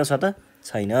केही गाह्रो छ त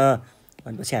छैन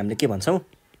भनेपछि हामीले के भन्छौं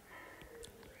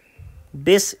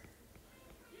base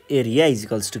area is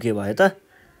equals to के भयो त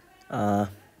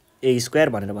a स्क्वायर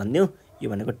भनेर भन्दियौ यो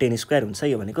भनेको 10 स्क्वायर हुन्छ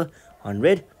यो भनेको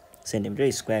 100 सेन्टिमिटर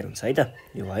स्क्वायर हुन्छ है त।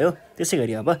 यो भयो। त्यसै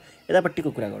गरी अब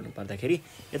यतापट्टिको कुरा गर्नु पर्दाखेरि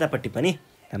यतापट्टि पनि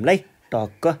हामीलाई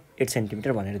टक्क 8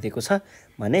 सेन्टिमिटर भनेर दिएको छ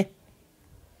भने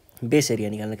बेस एरिया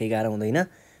निकाल्न केही गाह्रो हुँदैन।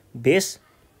 बेस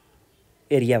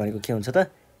एरिया भनेको के हुन्छ त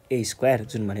a स्क्वायर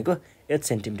जुन भनेको 8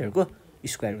 सेन्टिमिटरको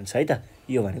स्क्वायर हुन्छ है त।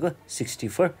 यो भनेको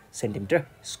 64 सेन्टिमिटर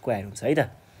स्क्वायर हुन्छ है त।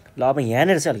 ल अब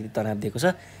यहाँनिर चाहिँ अलिकति तनाव दिएको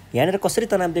छ। यहाँनिर कसरी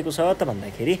तनाव दिएको छ त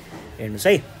भन्दाखेरि हेर्नुहोस्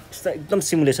है, यस्तो एकदम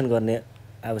सिमुलेसन गर्ने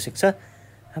आवश्यक छ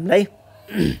हामीलाई।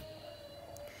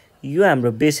 यो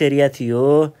हाम्रो बेस एरिया थियो,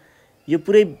 यो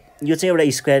पुरै यो चाहिँ एउटा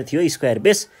स्क्वायर थियो, स्क्वायर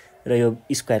बेस, र यो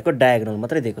स्क्वायरको डायगोनल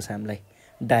मात्रै दिएको छ हामीलाई।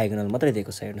 डायगोनल मात्रै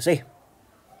दिएको छ। हेर्नुहोस् है,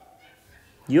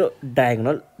 यो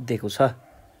डायगोनल दिएको छ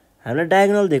हामीलाई।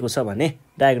 डायगोनल दिएको छ भने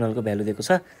डायगोनलको भ्यालु दिएको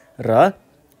छ र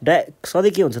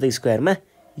सधैँ के हुन्छ त स्क्वायरमा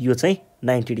यो चाहिँ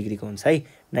 90 डिग्रीको हुन्छ है।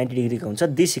 90 डिग्रीको हुन्छ,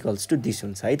 दिस इक्वल्स टु दिस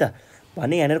हुन्छ है त।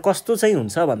 भने यहाँनिर कस्तो चाहिँ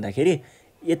हुन्छ भन्दाखेरि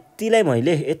यतिलाई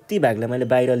मैले यति भागलाई मैले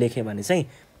बाहिर लेखेँ भने चाहिँ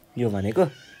यो भनेको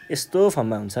यस्तो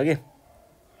फर्ममा हुन्छ के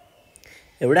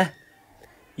एउटा।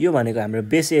 यो भनेको हाम्रो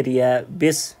बेस एरिया,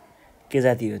 बेस के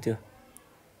जाति हो त्यो,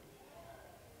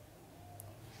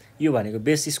 यो भनेको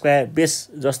बेस स्क्वायर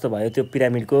बेस जस्तो भयो त्यो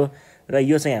पिरामिडको, र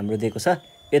यो चाहिँ हाम्रो दिएको छ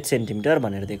 8 सेन्टिमिटर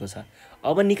भनेर दिएको छ।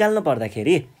 अब निकाल्नु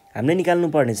पर्दाखेरि हामीले निकाल्नु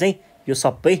पर्ने चाहिँ यो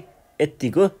सबै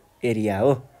यतिको एरिया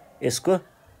हो। यसको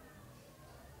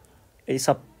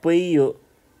सबै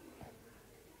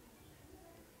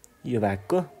यो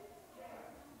भागको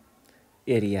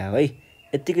एरिया हो है।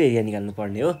 यतिको एरिया निकाल्नु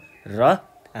पर्ने हो र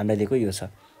हामीलाई दिएको यो छ।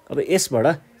 अब यसबाट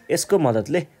यसको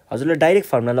मद्दतले हजुरले डाइरेक्ट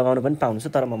फर्मुला लगाउन पनि पाउनुहुन्छ,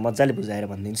 तर म मजाले बुझाएर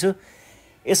भनिदिन्छु।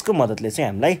 यसको मद्दतले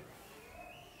चाहिँ हामीलाई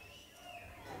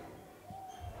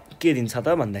के दिन्छ त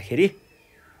भन्दाखेरि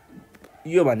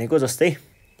यो भनेको जस्तै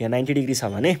यहाँ 90 डिग्री छ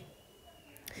भने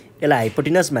यसलाई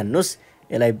हाइपोटेनस मान्नुहोस्,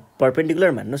 यसलाई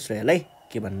परपेन्डिकुलर मान्नुहोस् र यसलाई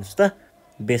के भन्नुहोस् त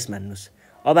बेस मान्नुहोस्।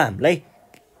 अब हामीलाई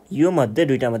यो मध्ये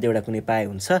दुईटा मध्ये एउटा कुनै पाए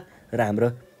हुन्छ र हाम्रो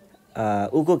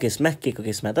उको केसमा के को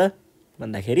केसमा त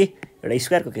भन्दाखेरि एउटा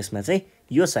स्क्वायरको केसमा चाहिँ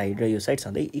यो साइड र यो साइड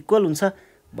सधैँ इक्वल हुन्छ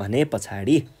भने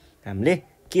पछाडि हामीले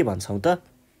के भन्छौँ त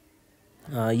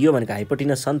यो भनेको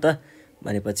हाइपोटेनस छ नि त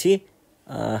भनेपछि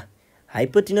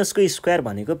हाइपोटेनसको स्क्वायर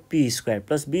भनेको p square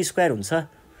plus b square हुन्छ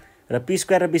र p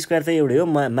स्क्वायर र b स्क्वायर त एउटै हो।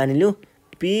 मानिलिउँ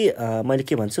p मैले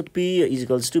के भन्छु p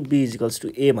equals to b equals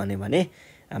to a भने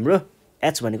हाम्रो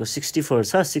h भनेको 64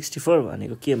 छ। 64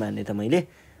 भनेको के माने त मैले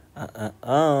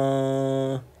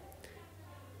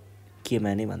के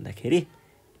माने भन्दाखेरि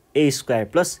a square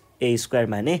plus a square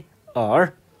माने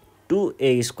अर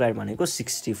 2a स्क्वायर भनेको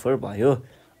 64 भयो,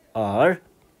 अर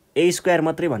a स्क्वायर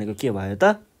मात्रै भनेको के भयो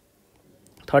त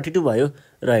 32 भयो।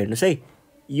 र हेर्नुहोस् है,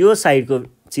 यो साइडको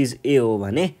चिज a हो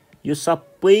भने यो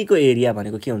सबैको एरिया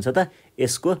भनेको के हुन्छ त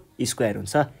यसको स्क्वायर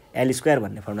हुन्छ। एल स्क्वायर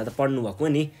भन्ने फर्मुला त पढ्नु भएको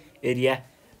नि, एरिया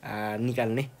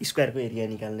निकाल्ने स्क्वायरको एरिया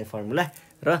निकाल्ने फर्मुला।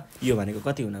 र यो भनेको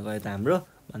कति हुन गयो त हाम्रो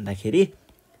भन्दाखेरि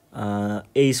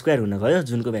a स्क्वायर हुन गयो,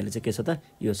 जुनको भ्यालु चाहिँ के छ त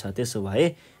यो छ। त्यसो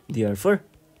भए देयरफोर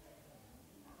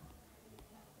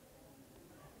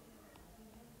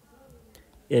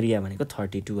एरिया भनेको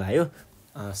 32 आयो।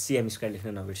 CM स्क्वायर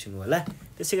लेख्न नबिर्सिनु होला।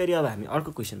 त्यसै गरी अब हामी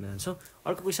अर्को क्वेसनमा जान्छौँ।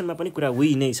 अर्को क्वेसनमा पनि कुरा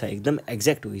उही नै छ, एकदम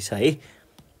एक्ज्याक्ट उही छ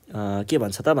है। के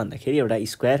भन्छ त भन्दाखेरि एउटा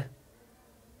स्क्वायर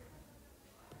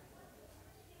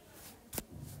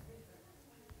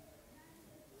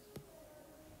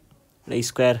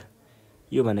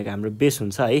यो भनेको हाम्रो बेस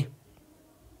हुन्छ है।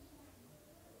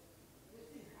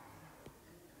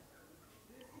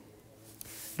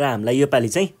 र हामीलाई यो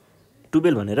पालि चाहिँ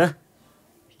 12 भनेर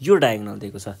यो डायगोनल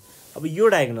दिएको छ। अब यो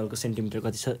डायगोनलको सेन्टिमिटर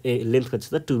कति छ लेन्थ कति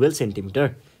छ त 12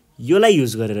 सेन्टिमिटर। योलाई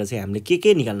युज गरेर चाहिँ हामीले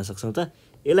के निकाल्न सक्छौँ त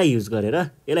यसलाई युज गरेर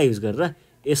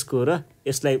यसको र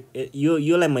यसलाई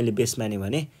योलाई मैले बेस माने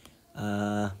भने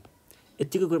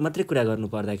यतिको मात्रै कुरा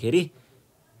गर्नु पर्दाखेरि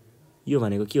यो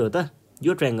भनेको के हो त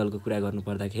यो ट्रायंगलको कुरा गर्नु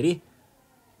पर्दाखेरि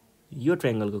यो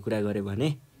ट्रायंगलको कुरा गरे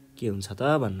भने के हुन्छ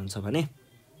त भन्नुहुन्छ भने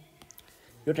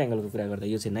यो ट्रायंगलको कुरा गर्दा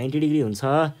यो चाहिँ 90 डिग्री हुन्छ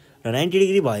र 90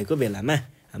 डिग्री भएको बेलामा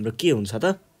हाम्रो के हुन्छ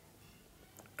त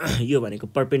यो भनेको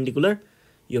परपेन्डिकुलर,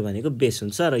 यो भनेको बेस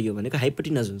हुन्छ र यो भनेको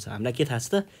हाइपोटेनस हुन्छ। हामीलाई के थाहा छ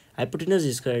त hypotenuse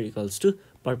square equals to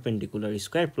perpendicular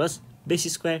square plus base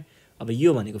square. अब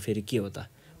यो भनेको फेरि के हो त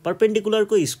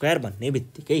परपेन्डिकुलरको स्क्वायर भन्ने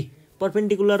बित्तिकै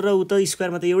परपेन्डिकुलर र उ त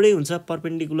स्क्वायरमा त एउटै हुन्छ,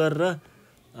 परपेन्डिकुलर र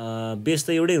बेस त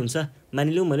एउटै हुन्छ।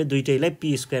 मानिलिउँ मैले दुईटैलाई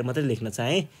p स्क्वायर मात्रै लेख्न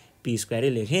चाहेँ, p स्क्वायरै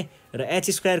लेखेँ र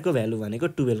h स्क्वायरको भ्यालु भनेको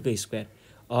 12 को स्क्वायर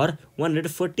और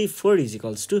 144 is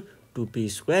equals to 2p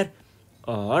square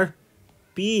और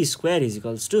p square is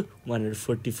equals to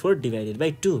 144 divided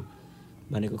by 2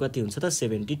 भनेको कति हुन्छ त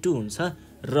 72 हुन्छ।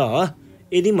 र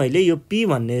यदि मैले यो p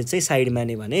भन्ने चाहिँ साइड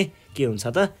माने भने के हुन्छ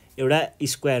त एउटा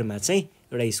स्क्वायरमा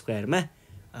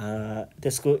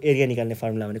त्यसको एरिया निकाल्ने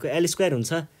फर्मुला भनेको L स्क्वायर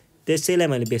हुन्छ। त्यसैलाई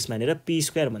मैले बेस मानेर P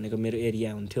स्क्वायर भनेको मेरो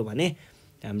एरिया हुन्थ्यो भने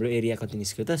हाम्रो एरिया कति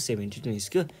निस्क्यो त 72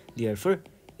 निस्क्यो। Therefore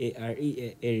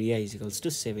area is equals to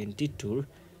 72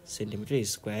 centimetre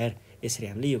square. यसरी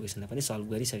हामीले यो क्वेसनलाई पनि सल्भ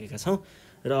गरिसकेका छौँ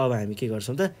र अब हामी के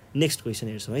गर्छौँ त नेक्स्ट क्वेसन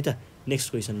हेर्छौँ है त। नेक्स्ट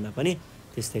क्वेसनमा पनि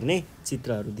त्यसरी नै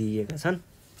चित्रहरू दिइएका छन्,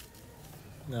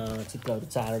 चित्रहरू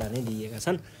 4वटा नै दिइएका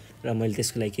छन् र मैले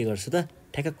त्यसको लागि के गर्छु त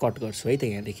ठ्याक्क कट गर्छु है त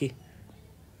यहाँदेखि।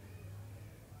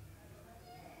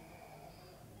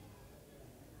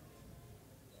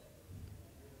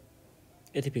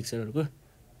 यति पिक्चरहरूको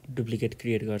डुप्लिकेट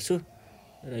क्रिएट गर्छु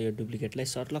र यो डुप्लिकेटलाई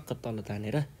सर्लक्क तल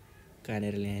तानेर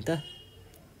ल्याएँ त।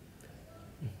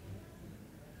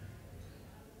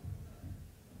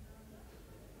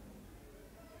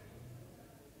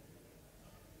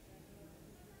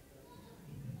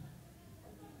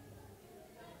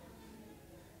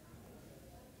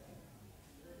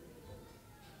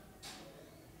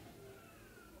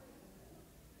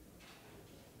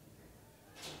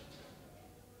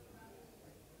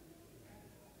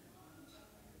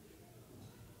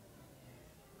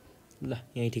 ल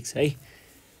यही ठिक छ है।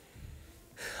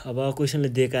 अब क्वेसनले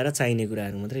दिएका र चाहिने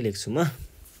कुराहरू मात्रै लेख्छु म।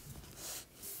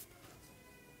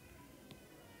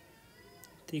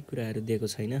 त्यही कुराहरू दिएको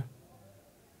छैन।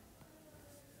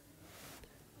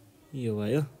 यो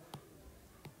भयो,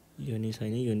 यो नि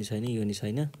छैन, यो नि छैन, यो नि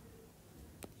छैन,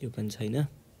 यो पनि छैन,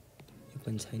 यो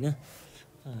पनि छैन,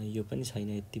 यो पनि छैन।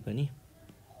 यति पनि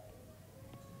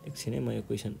एकछिनै म यो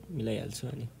क्वेसन मिलाइहाल्छु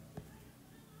अनि।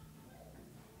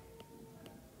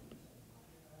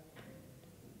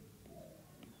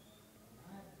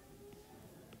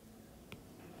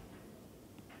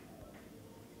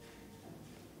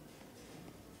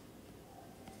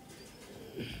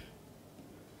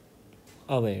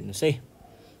 अब हेर्नुहोस् है,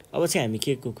 अब चाहिँ हामी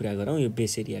के को कुरा गरौँ, यो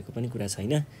बेस एरियाको पनि कुरा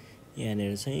छैन।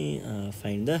 यहाँनिर चाहिँ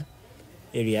find the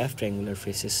area of triangular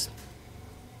faces.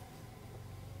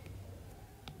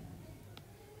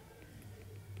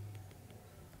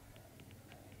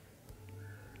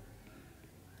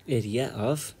 Area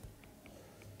of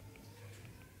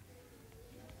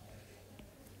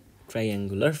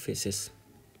triangular faces.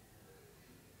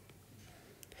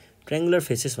 Triangular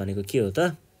faces भनेको के हो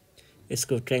त?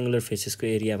 यसको ट्रायंगुलर फेसेसको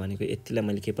एरिया भनेको यतिलाई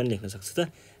मैले के पनि लेख्न सक्छु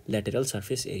त ल्याटरल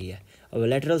सर्फेस एरिया। अब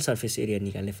ल्याटरल सर्फेस एरिया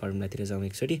निकाल्ने फर्मुलातिर जाउँ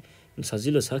एकचोटि।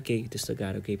 सजिलो छ, केही त्यस्तो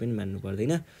गाह्रो केही पनि मान्नु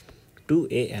पर्दैन।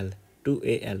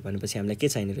 2AL भनेपछि हामीलाई के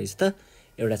चाहिने रहेछ त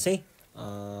एउटा चाहिँ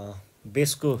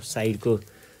बेसको साइडको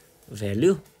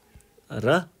भ्यालु र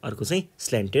अर्को चाहिँ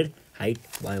स्ल्यान्टेड हाइट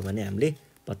भयो भने हामीले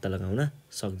पत्ता लगाउन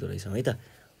सक्दो रहेछौँ है त।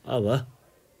 अब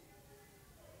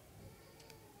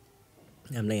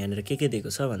हामीलाई यहाँनिर के दिएको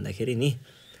छ भन्दाखेरि नि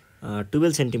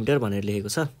 12 सेन्टिमिटर भनेर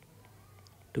लेखेको छ।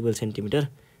 12 सेन्टिमिटर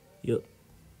यो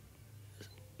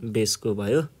बेसको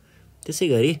भयो। त्यसै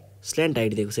गरी स्ल्यान्ट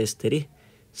हाइट दिएको छ यसरी।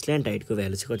 स्ल्यान्ट हाइटको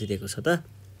भ्यालु चाहिँ कति दिएको छ त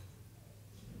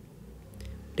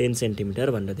 10 सेन्टिमिटर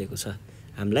भनेर दिएको छ।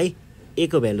 हामीलाई ए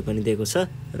को भ्यालु पनि दिएको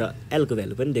छ र एल को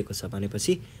भ्यालु पनि दिएको छ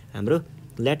भनेपछि हाम्रो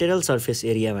ल्याटरल सर्फेस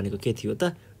एरिया भनेको के थियो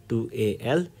त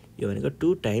 2AL। यो भनेको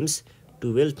 2 टाइम्स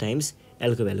 12 टाइम्स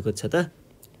एल को भ्यालु कति छ त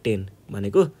 10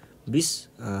 भनेको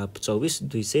 24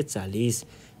 240।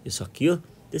 यो सकियो।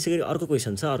 त्यसै गरी अर्को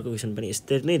क्वेसन छ। अर्को क्वेसन पनि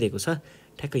यस्तै नै दिएको छ।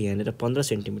 ठ्याक्क यहाँनिर 15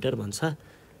 सेन्टिमिटर भन्छ।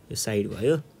 यो साइड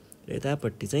भयो र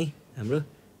यतापट्टि चाहिँ हाम्रो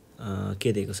के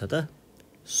दिएको छ त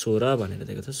 16 भनेर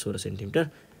दिएको छ, 16 सेन्टिमिटर।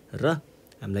 र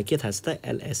हामीलाई के थाहा छ त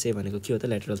LSA भनेको के हो त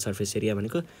ल्याटरल सर्फेस एरिया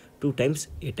भनेको 2 टाइम्स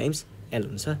A टाइम्स L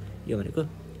हुन्छ। यो भनेको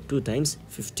 2 टाइम्स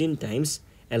 15 टाइम्स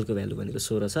L को भ्यालु भनेको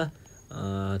 16 छ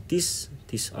 30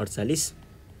 30 48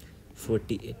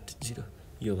 480।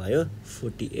 यो भयो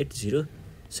 480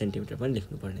 सेन्टिमिटर पनि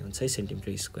लेख्नुपर्ने हुन्छ है, सेन्टिमिटर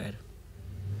स्क्वायर।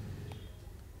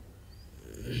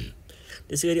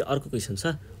 त्यसै गरी अर्को क्वेसन छ।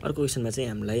 अर्को क्वेसनमा चाहिँ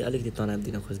हामीलाई अलिकति तनाव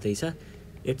दिन खोज्दैछ।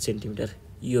 8 सेन्टिमिटर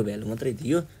यो भ्यालु मात्रै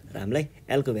दियो र हामीलाई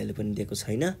एल को भ्यालु पनि दिएको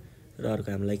छैन र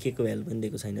अर्को हामीलाई के को भ्यालु पनि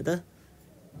दिएको छैन त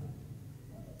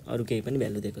अरू केही पनि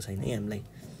भ्यालु दिएको छैन है हामीलाई।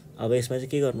 अब यसमा चाहिँ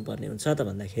के गर्नुपर्ने हुन्छ त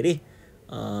भन्दाखेरि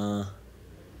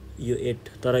यो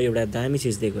 8 तर एउटा दामी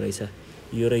चिज दिएको रहेछ,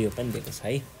 यो र यो पनि दिएको छ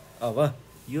है। अब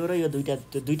यो र यो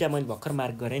दुईटा मैले भर्खर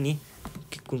मार्क गरेँ नि,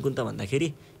 कुन त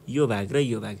भन्दाखेरि यो भाग र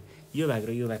यो भाग। यो भाग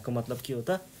र यो भागको मतलब के हो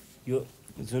त यो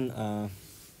जुन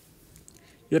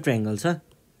यो ट्रायंगल छ,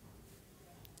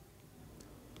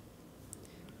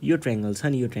 यो ट्रायंगल छ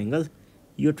नि, यो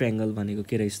ट्रायंगल भनेको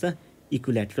के रहेछ त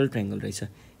इक्विल्याटरल ट्रायंगल रहेछ।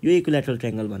 यो इक्विल्याटरल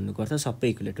ट्रायंगल भन्नुको अर्थ सबै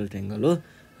इक्विल्याटरल ट्रायंगल हो।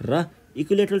 र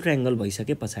इक्विल्याटरल ट्रायंगल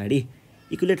भइसके पछाडि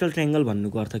इक्विल्याटरल ट्रायंगल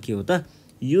भन्नुको अर्थ के हो त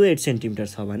यो 8 सेन्टिमिटर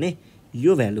छ भने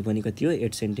यो भ्यालु पनि कति हो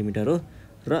 8 सेन्टिमिटर हो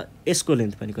र यसको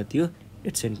लेन्थ पनि कति हो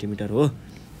 8 सेन्टिमिटर हो।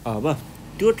 अब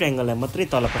त्यो ट्रायङ्गललाई मात्रै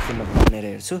तलपट्टि म तानेर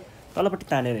हेर्छु तलपट्टि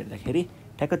तानेर हेर्दाखेरि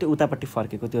ठ्याक्क त्यो उतापट्टि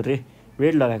फर्केको त्यो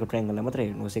रेड लगाएको ट्रायङ्गललाई मात्रै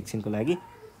हेर्नुहोस् एकछिनको लागि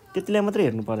त्यतिलाई मात्रै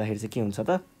हेर्नु पर्दाखेरि चाहिँ के हुन्छ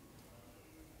त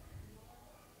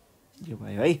यो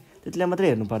भयो है त्यतिलाई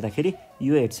मात्रै हेर्नु पर्दाखेरि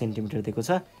यो 8 सेन्टिमिटर दिएको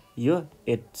छ यो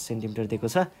 8 सेन्टिमिटर दिएको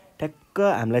छ ठ्याक्क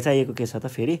हामीलाई चाहिएको के छ त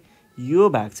फेरि यो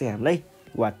भाग चाहिँ हामीलाई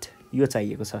वाट यो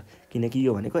चाहिएको छ किनकि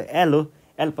यो भनेको एल हो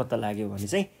एल पत्ता लाग्यो भने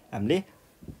चाहिँ हामीले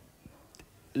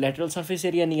ल्याटरल सर्फेस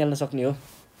एरिया निकाल्न सक्ने हो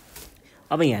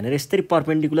अब यहाँनिर यसरी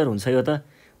परपेन्डिकुलर हुन्छ यो त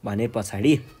भने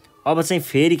पछाडि अब चाहिँ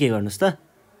फेरि के गर्नुस् त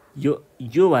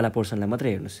यो वाला पोर्सनलाई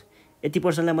मात्रै हेर्नुस् यति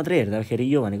पोर्सनलाई मात्रै हेर्दाखेरि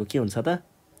यो भनेको के हुन्छ त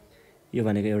यो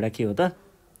भनेको एउटा के हो त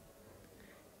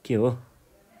के हो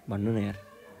भन्नु न यार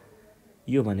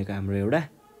यो भनेको हाम्रो एउटा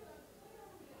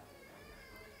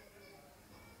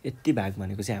यति भाग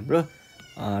भनेको चाहिँ हाम्रो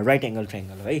राइट एङ्गल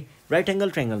ट्रायङ्गल हो है राइट एङ्गल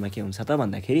ट्रायङ्गलमा के हुन्छ त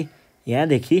भन्दाखेरि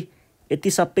यहाँदेखि यति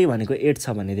सबै भनेको 8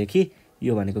 छ भनेदेखि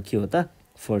यो भनेको के हो त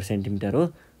 4 सेन्टिमिटर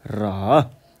हो र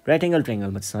राइट एङ्गल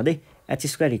ट्रायङ्गलमा चाहिँ सधैँ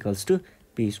h² =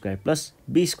 p² +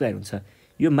 b² हुन्छ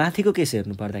यो माथिको केस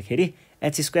हेर्नु पर्दाखेरि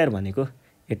h² भनेको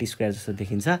 8² जस्तो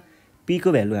देखिन्छ p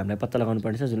को भ्यालु हामीलाई पत्ता लगाउनु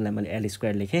पर्नेछ जुनलाई मैले l²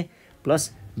 लेखेँ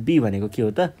प्लस b भनेको के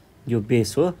हो त यो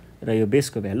बेस हो र यो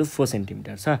बेसको भ्यालु 4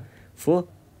 सेन्टिमिटर छ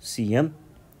 4 cm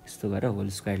यस्तो गरेर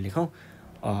होल स्क्वायर लेखौँ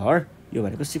और यो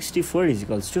भनेको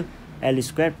 64 = l²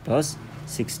 +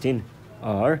 16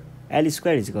 और l² =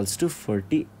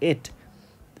 48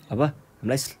 अब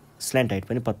हामीलाई स्ल्यान्ट हाइट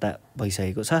पनि पत्ता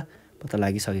भइसकेको छ पत्ता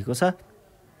लागिसकेको छ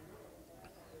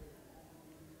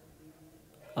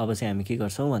अब चाहिँ हामी के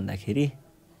गर्छौँ भन्दाखेरि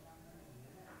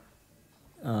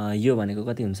यो भनेको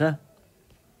कति हुन्छ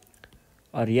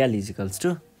और l =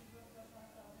 4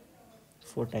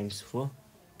 × 4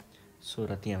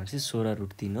 16 त्यहाँ भनेपछि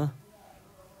 16√3 हो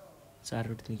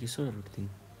 4√3 कि 16√3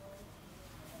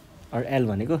 और l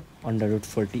भनेको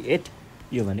 √48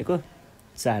 यो भनेको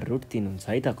 4√3 हुन्छ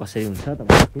है त कसरी हुन्छ त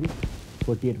भन्दाखेरि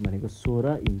 48 भनेको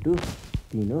 16 ×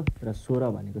 3 हो र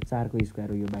 16 भनेको 4 को स्क्वायर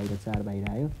हो यो बाहिर 4 बाहिर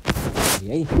आयो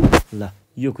है ल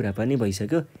यो कुरा पनि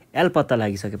भइसक्यो l पत्ता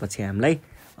लागिसकेपछि हामीलाई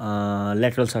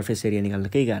ल्याटरल सर्फेस एरिया निकाल्न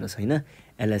केही गाह्रो छैन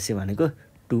LSA भनेको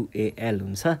 2AL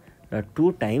हुन्छ र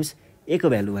 2 टाइम्स a को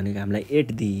भ्यालु भनेको हामीलाई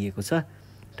 8 दिइएको छ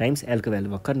टाइम्स l को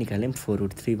भ्यालु भर्खर निकाल्यौँ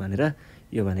 4√3 भनेर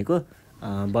यो भनेको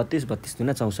 32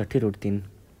 32 × 64√3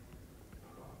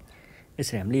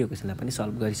 यसरी हामीले यो क्वेसनलाई पनि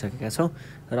सल्भ गरिसकेका छौँ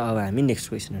र अब हामी नेक्स्ट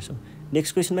क्वेसन हेर्छौँ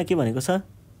नेक्स्ट क्वेसनमा के भनेको छ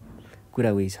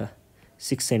कुरा उही छ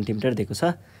 6 सेन्टिमिटर दिएको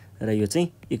छ र यो चाहिँ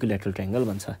इक्विल्याटरल ट्रायङ्गल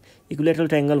भन्छ इक्विल्याटरल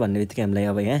ट्रायङ्गल भन्ने बित्तिकै हामीलाई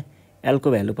अब यहाँ l को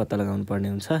भ्यालु पत्ता लगाउनु पर्ने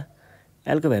हुन्छ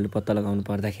l को भ्यालु पत्ता लगाउनु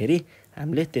पर्दाखेरि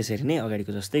हामीले त्यसरी नै अगाडिको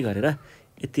जस्तै गरेर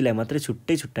यतिलाई मात्रै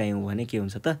छुट्टै छुट्टायौँ भने के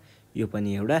हुन्छ त यो पनि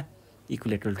एउटा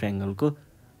इक्विल्याटरल ट्रायङ्गलको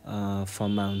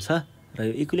फर्ममा हुन्छ र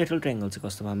यो इक्विल्याटरल ट्रायङ्गल चाहिँ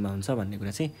कस्तो फर्ममा हुन्छ भन्ने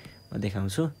कुरा चाहिँ म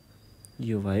देखाउँछु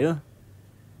यो भयो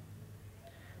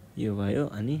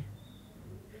अनि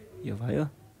यो भयो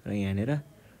र यहाँनिर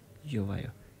यो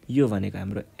भयो यो भनेको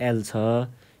हाम्रो l छ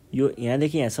यो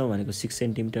यहाँदेखि यहाँसम्म भनेको 6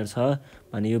 सेन्टिमिटर छ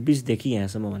भने यो बिचदेखि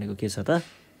यहाँसम्म भनेको के छ त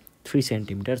 3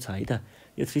 सेन्टिमिटर छ है त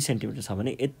यो 3 सेन्टिमिटर छ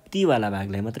भने यति वाला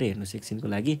भागलाई मात्रै हेर्नुस्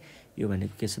एकछिनको लागि यो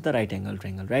भनेको के छ त राइट एङ्गल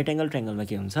ट्रायङ्गलमा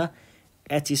के हुन्छ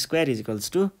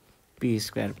h² = p²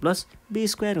 +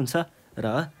 b² हुन्छ र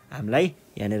हामीलाई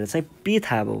यहाँनिर चाहिँ p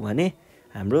थाहा भयो भने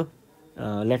हाम्रो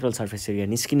ल्याटरल सर्फेस एरिया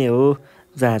निस्किने हो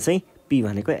जहाँ चाहिँ p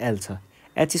भनेको l छ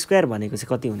h² भनेको चाहिँ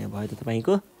कति हुने भयो त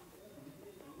तपाईको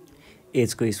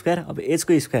h को स्क्वायर अब h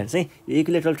को स्क्वायर चाहिँ यो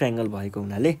इक्विल्याटरल ट्रायङ्गल भएको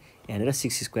हुनाले यहाँनिर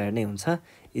 6² नै हुन्छ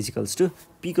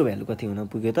 = p को भ्यालु कति हुन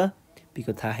पुग्यो त p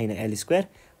को थाहा छैन l²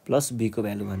 + b को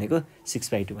भ्यालु भनेको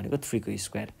 6/2 भनेको 3 को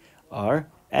स्क्वायर और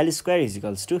l²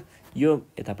 = यो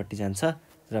यतापट्टि जान्छ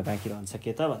र बाँकी रहन्छ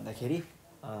के त भन्दाखेरि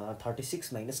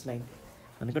 36 - 9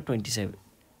 भनेको 27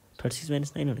 36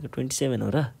 - 9 भनेको 27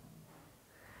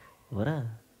 हो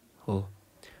र हो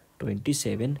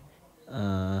 27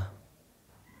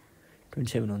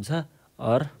 हुन्छ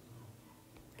और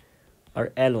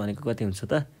l भनेको कति हुन्छ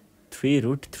त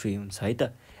 3√3 हुन्छ है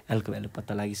त l को भ्यालु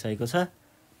पत्ता लागिसकेको छ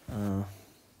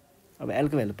अब l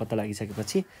को भ्यालु पत्ता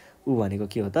लागिसकेपछि उ भनेको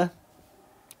के हो त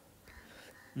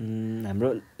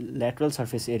हाम्रो ल्याटरल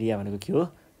सर्फेस एरिया भनेको के हो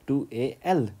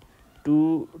 2AL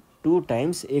 2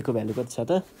 टाइम्स a को भ्यालु कति छ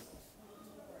त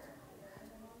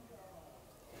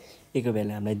a को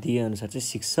भ्यालु हामीलाई दिए अनुसार चाहिँ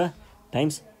 6 छ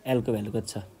टाइम्स l को भ्यालु कति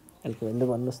छ l को भ्यालु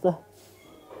भन्नुस् त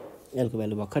l को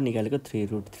भ्यालु भर्खर निकालेको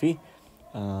 3√3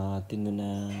 3 गुना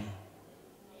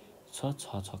 6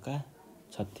 6 छका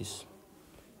 36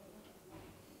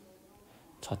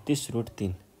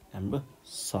 36√3 हाम्रो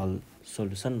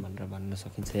सोलुसन भनेर भन्न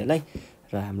सकिन्छ यसलाई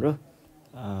र हाम्रो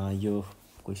यो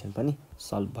क्वेसन पनि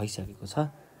सल्भ भइसकेको छ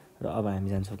र अब हामी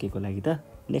जान्छौँ के को लागि त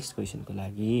नेक्स्ट क्वेसनको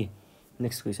लागि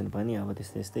नेक्स्ट क्वेसन पनि अब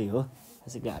त्यस्तै हो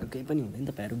अझै गाह्रो केही पनि हुँदैन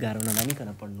तपाईहरु गाह्रो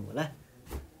नमानिकन पढ्नु होला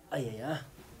आइया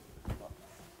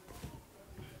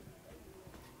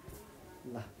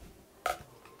ल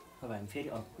अब हामी फेरि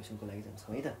अर्को क्वेसनको लागि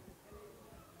जान्छौँ है त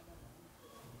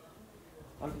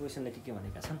अर्को क्वेसनले के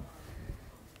भनेका छन्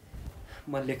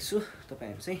म लेख्छु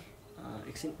तपाईहरु चाहिँ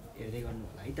एकछिन हेर्दै गर्नु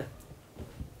होला है त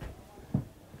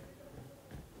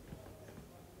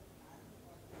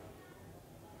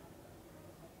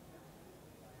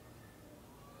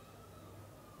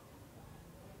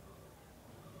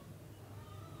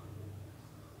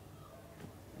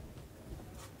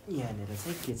यहाँनिर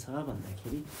चाहिँ के छ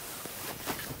भन्दाखेरि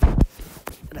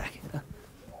राखेर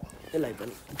यसलाई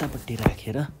पनि उतापट्टि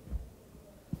राखेर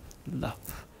ल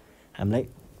हामीलाई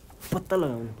पत्ता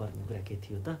लगाउनु पर्ने कुरा के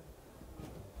थियो त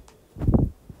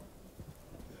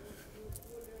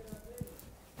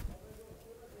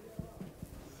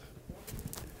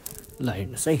ल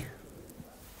हेर्नुस् है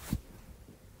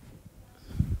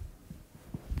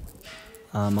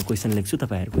म क्वेसन लेख्छु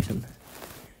तपाईहरु क्वेसन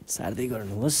सार्दै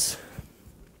गर्नुहोस्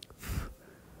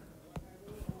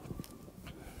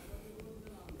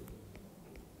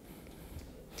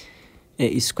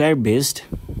A square-based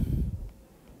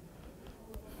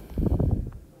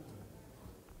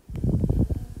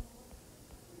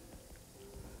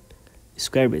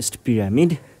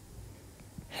pyramid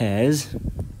has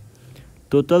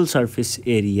total surface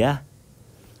area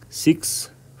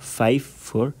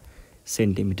 654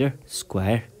 centimeter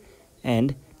square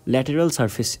and lateral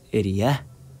surface area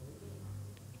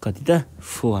कति त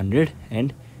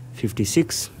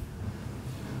 456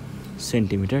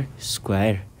 centimeter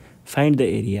square. Find the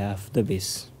area of the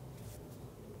base.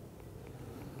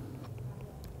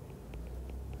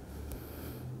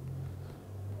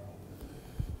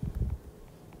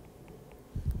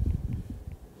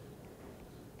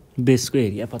 बेसको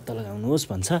area पत्ता लगाउनुहोस्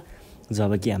भन्छ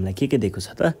जब कि हामीलाई के दिएको छ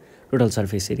त टोटल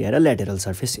सर्फेस एरिया र ल्याटरल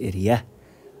सर्फेस एरिया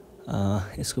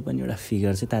यसको पनि एउटा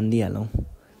फिगर चाहिँ तान्दिहालौँ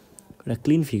एउटा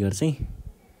क्लिन फिगर चाहिँ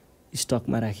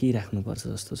स्टकमा राखिराख्नु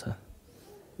पर्छ जस्तो छ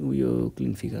यो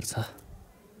क्लिन फिगर छ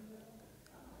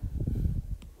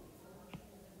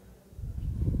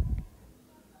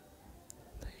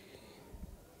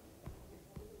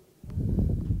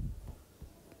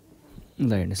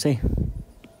ल हेर्नुस् है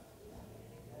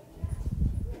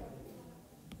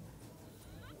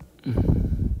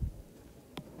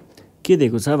के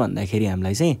दिएको छ भन्दाखेरि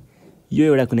हामीलाई चाहिँ यो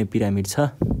एउटा कुनै पिरामिड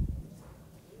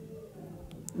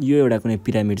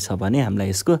छ भने हामीलाई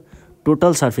यसको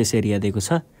टोटल सर्फेस एरिया दिएको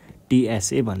छ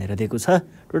टीएसए भनेर दिएको छ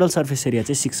टोटल सर्फेस एरिया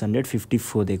चाहिँ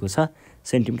 654 दिएको छ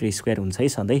सेन्टिमिटर स्क्वायर हुन्छ है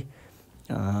सधैँ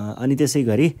अनि त्यसै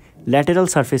गरी ल्याटरल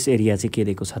सर्फेस एरिया चाहिँ के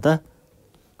दिएको छ त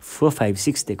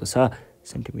 456 दिएको छ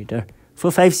सेन्टिमिटर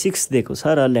 456 दिएको छ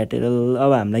र ल्याटरल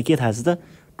अब हामीलाई के थाहा छ त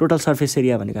टोटल सर्फेस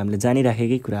एरिया भनेको हामीले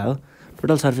जानिराखेकै कुरा हो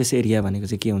टोटल सर्फेस एरिया भनेको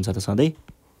चाहिँ के हुन्छ त सधैँ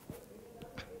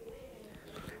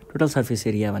टोटल सर्फेस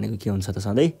एरिया भनेको के हुन्छ त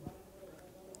सधैँ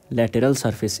lateral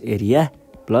surface area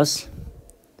plus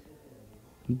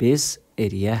base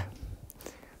area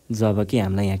जब कि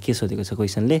हामीलाई यहाँ के सोधेको छ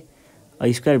क्वेसनले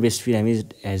a square based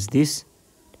pyramid as this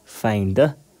find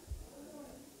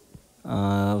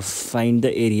the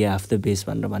area of the base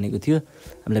भनेर भनेको थियो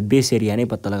हामीलाई बेस एरिया नै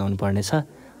पत्ता लगाउनु पर्ने छ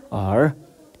अर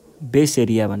बेस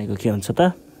एरिया भनेको के हुन्छ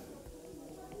त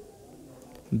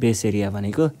बेस एरिया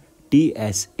भनेको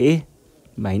टीएसए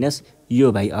माइनस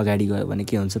यो भाइ अगाडि गयो भने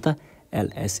के हुन्छ त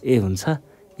एलएसए हुन्छ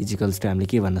इजिकल्स टु हामीले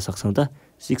के भन्न सक्छौँ त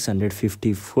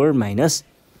 654 माइनस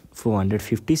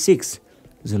 456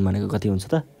 जुन भनेको कति हुन्छ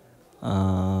त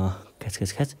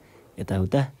खाच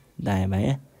यताउता दायाँ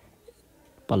बायाँ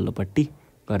पल्लोपट्टि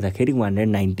गर्दाखेरि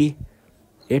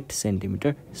 198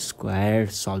 सेन्टिमिटर स्क्वायर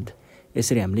सल्भ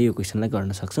यसरी हामीले यो क्वेसनलाई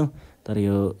गर्न सक्छौँ तर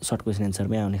यो सर्ट क्वेसन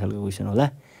एन्सरमै आउने खालको क्वेसन होला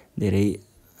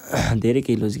धेरै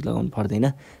केही लोजिक लगाउनु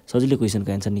पर्दैन सजिलै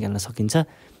क्वेसनको एन्सर निकाल्न सकिन्छ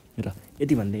र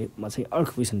यति भन्दै म चाहिँ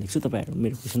अर्को क्वेसन लेख्छु तपाईहरु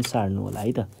मेरो क्वेसन सार्नु होला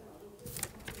है त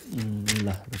ल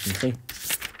रोक्नुहोस् है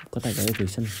कता गयो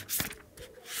क्वेसन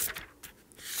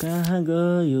कहाँ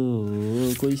गयो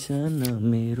क्वेसन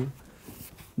मेरो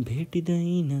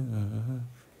भेटिँदैन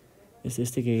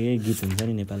यस्तै केही गीत हुन्छ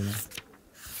नि नेपालमा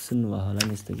सुन्नुभयो होला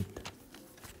नि यस्तो गीत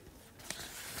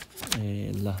ए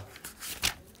ल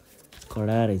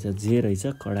कडा रहेछ जे रहेछ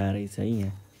कडा रहेछ है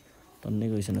यहाँ टन्नै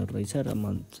क्वेसनहरू रहेछ र म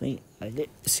चाहिँ अहिले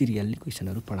सिरियल्ली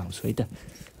क्वेसनहरू पढाउँछु है त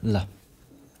ल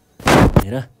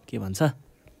हेर के भन्छ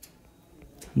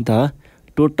the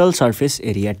total surface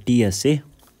area TSA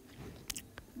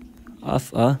of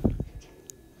a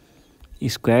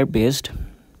square based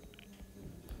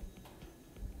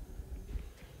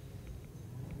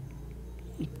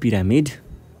pyramid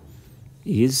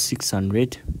is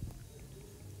 600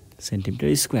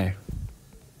 centimeter square.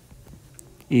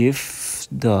 If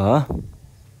the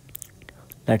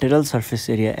lateral surface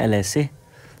area LSA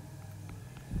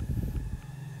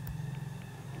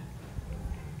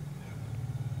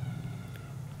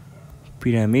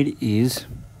pyramid is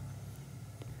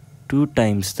 2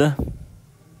 times the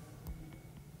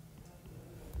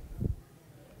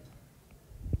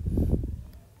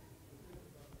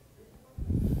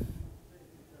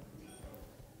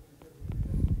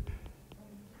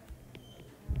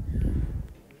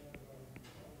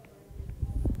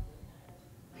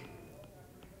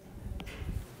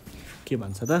के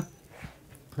भन्छ त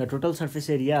the total surface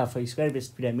area of a square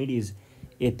based pyramid is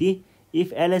यति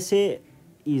if LSA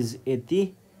is यति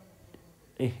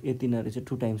यति नरहेछ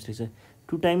 2 times रहेछ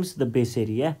 2 times the base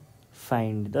area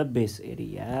find the base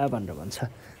area भनेर भन्छ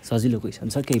सजिलो क्वेशन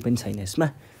छ केही पनि छैन यसमा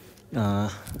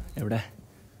एउटा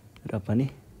र पनि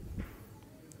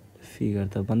फिगर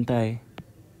त बनाए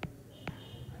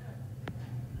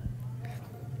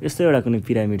यस्तो एउटा कुनै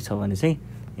पिरामिड छ भने चाहिँ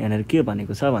यहाँनिर के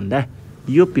भनेको छ भन्दा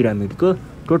यो पिरामिडको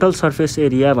टोटल सर्फेस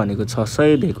एरिया भनेको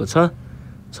 600 दिएको छ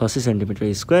 600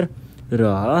 सेन्टिमिटर स्क्वायर र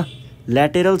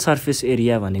ल्याटेरल सर्फेस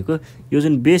एरिया भनेको यो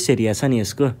जुन बेस एरिया छ नि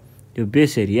यसको यो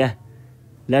बेस एरिया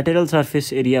ल्याटेरल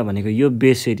सर्फेस एरिया भनेको यो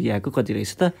बेस एरियाको कति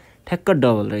रहेछ त ठ्याक्क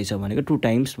डबल रहेछ भनेको 2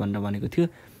 टाइम्स भनेर भनेको थियो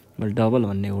मैले डबल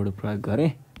भन्ने वर्ड प्रयोग गरे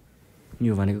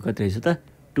यो भनेको कति रहेछ त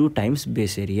 2 टाइम्स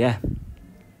बेस एरिया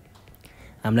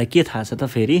हामीलाई के थाहा छ त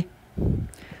फेरि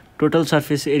टोटल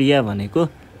सर्फेस एरिया भनेको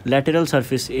ल्याटेरल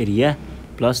surface area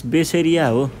plus base area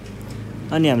हो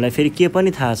अनि हामीलाई फेरि के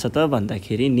पनि थाहा छ त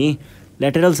भन्दाखेरि नि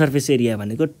ल्याटेरल सर्फेस एरिया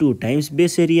भनेको 2 टाइम्स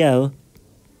बेस एरिया हो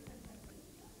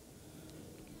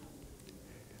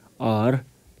और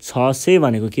 600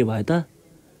 भनेको के भयो त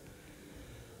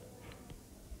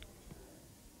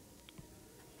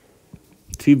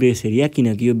 3 बेस एरिया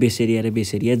किनकि यो बेस एरिया र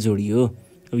बेस एरिया जोडियो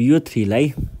अब यो 3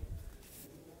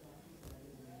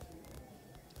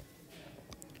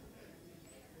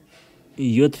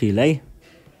 लाई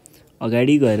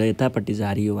अगाडि गएर यतापट्टि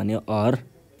झारियो भने और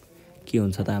के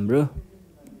हुन्छ त हाम्रो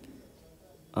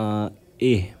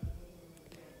a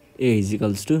is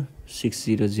equals to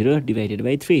 600 divided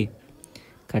by 3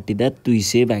 काटिदा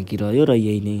 200 बाँकी रह्यो र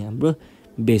यही नै हाम्रो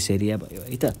बेस एरिया भयो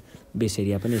है त बेस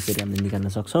एरिया पनि यसरी हामीले निकाल्न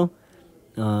सक्छौं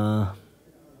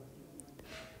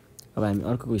अब हामी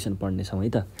अर्को क्वेशन पढ्ने छौं है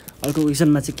त अर्को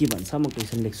क्वेशनमा चाहिँ के भन्छ म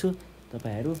क्वेशन लेख्छु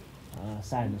तपाईहरु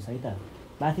सार्नुस् है त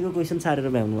माथिको क्वेशन सारेर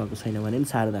भ्याउनु भएको छैन भने पनि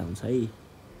सार्दा हुन्छ है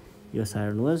यो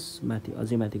सार्नुहोस् माथि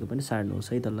अझै माथिको पनि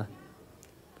सार्नुहोस् है त ल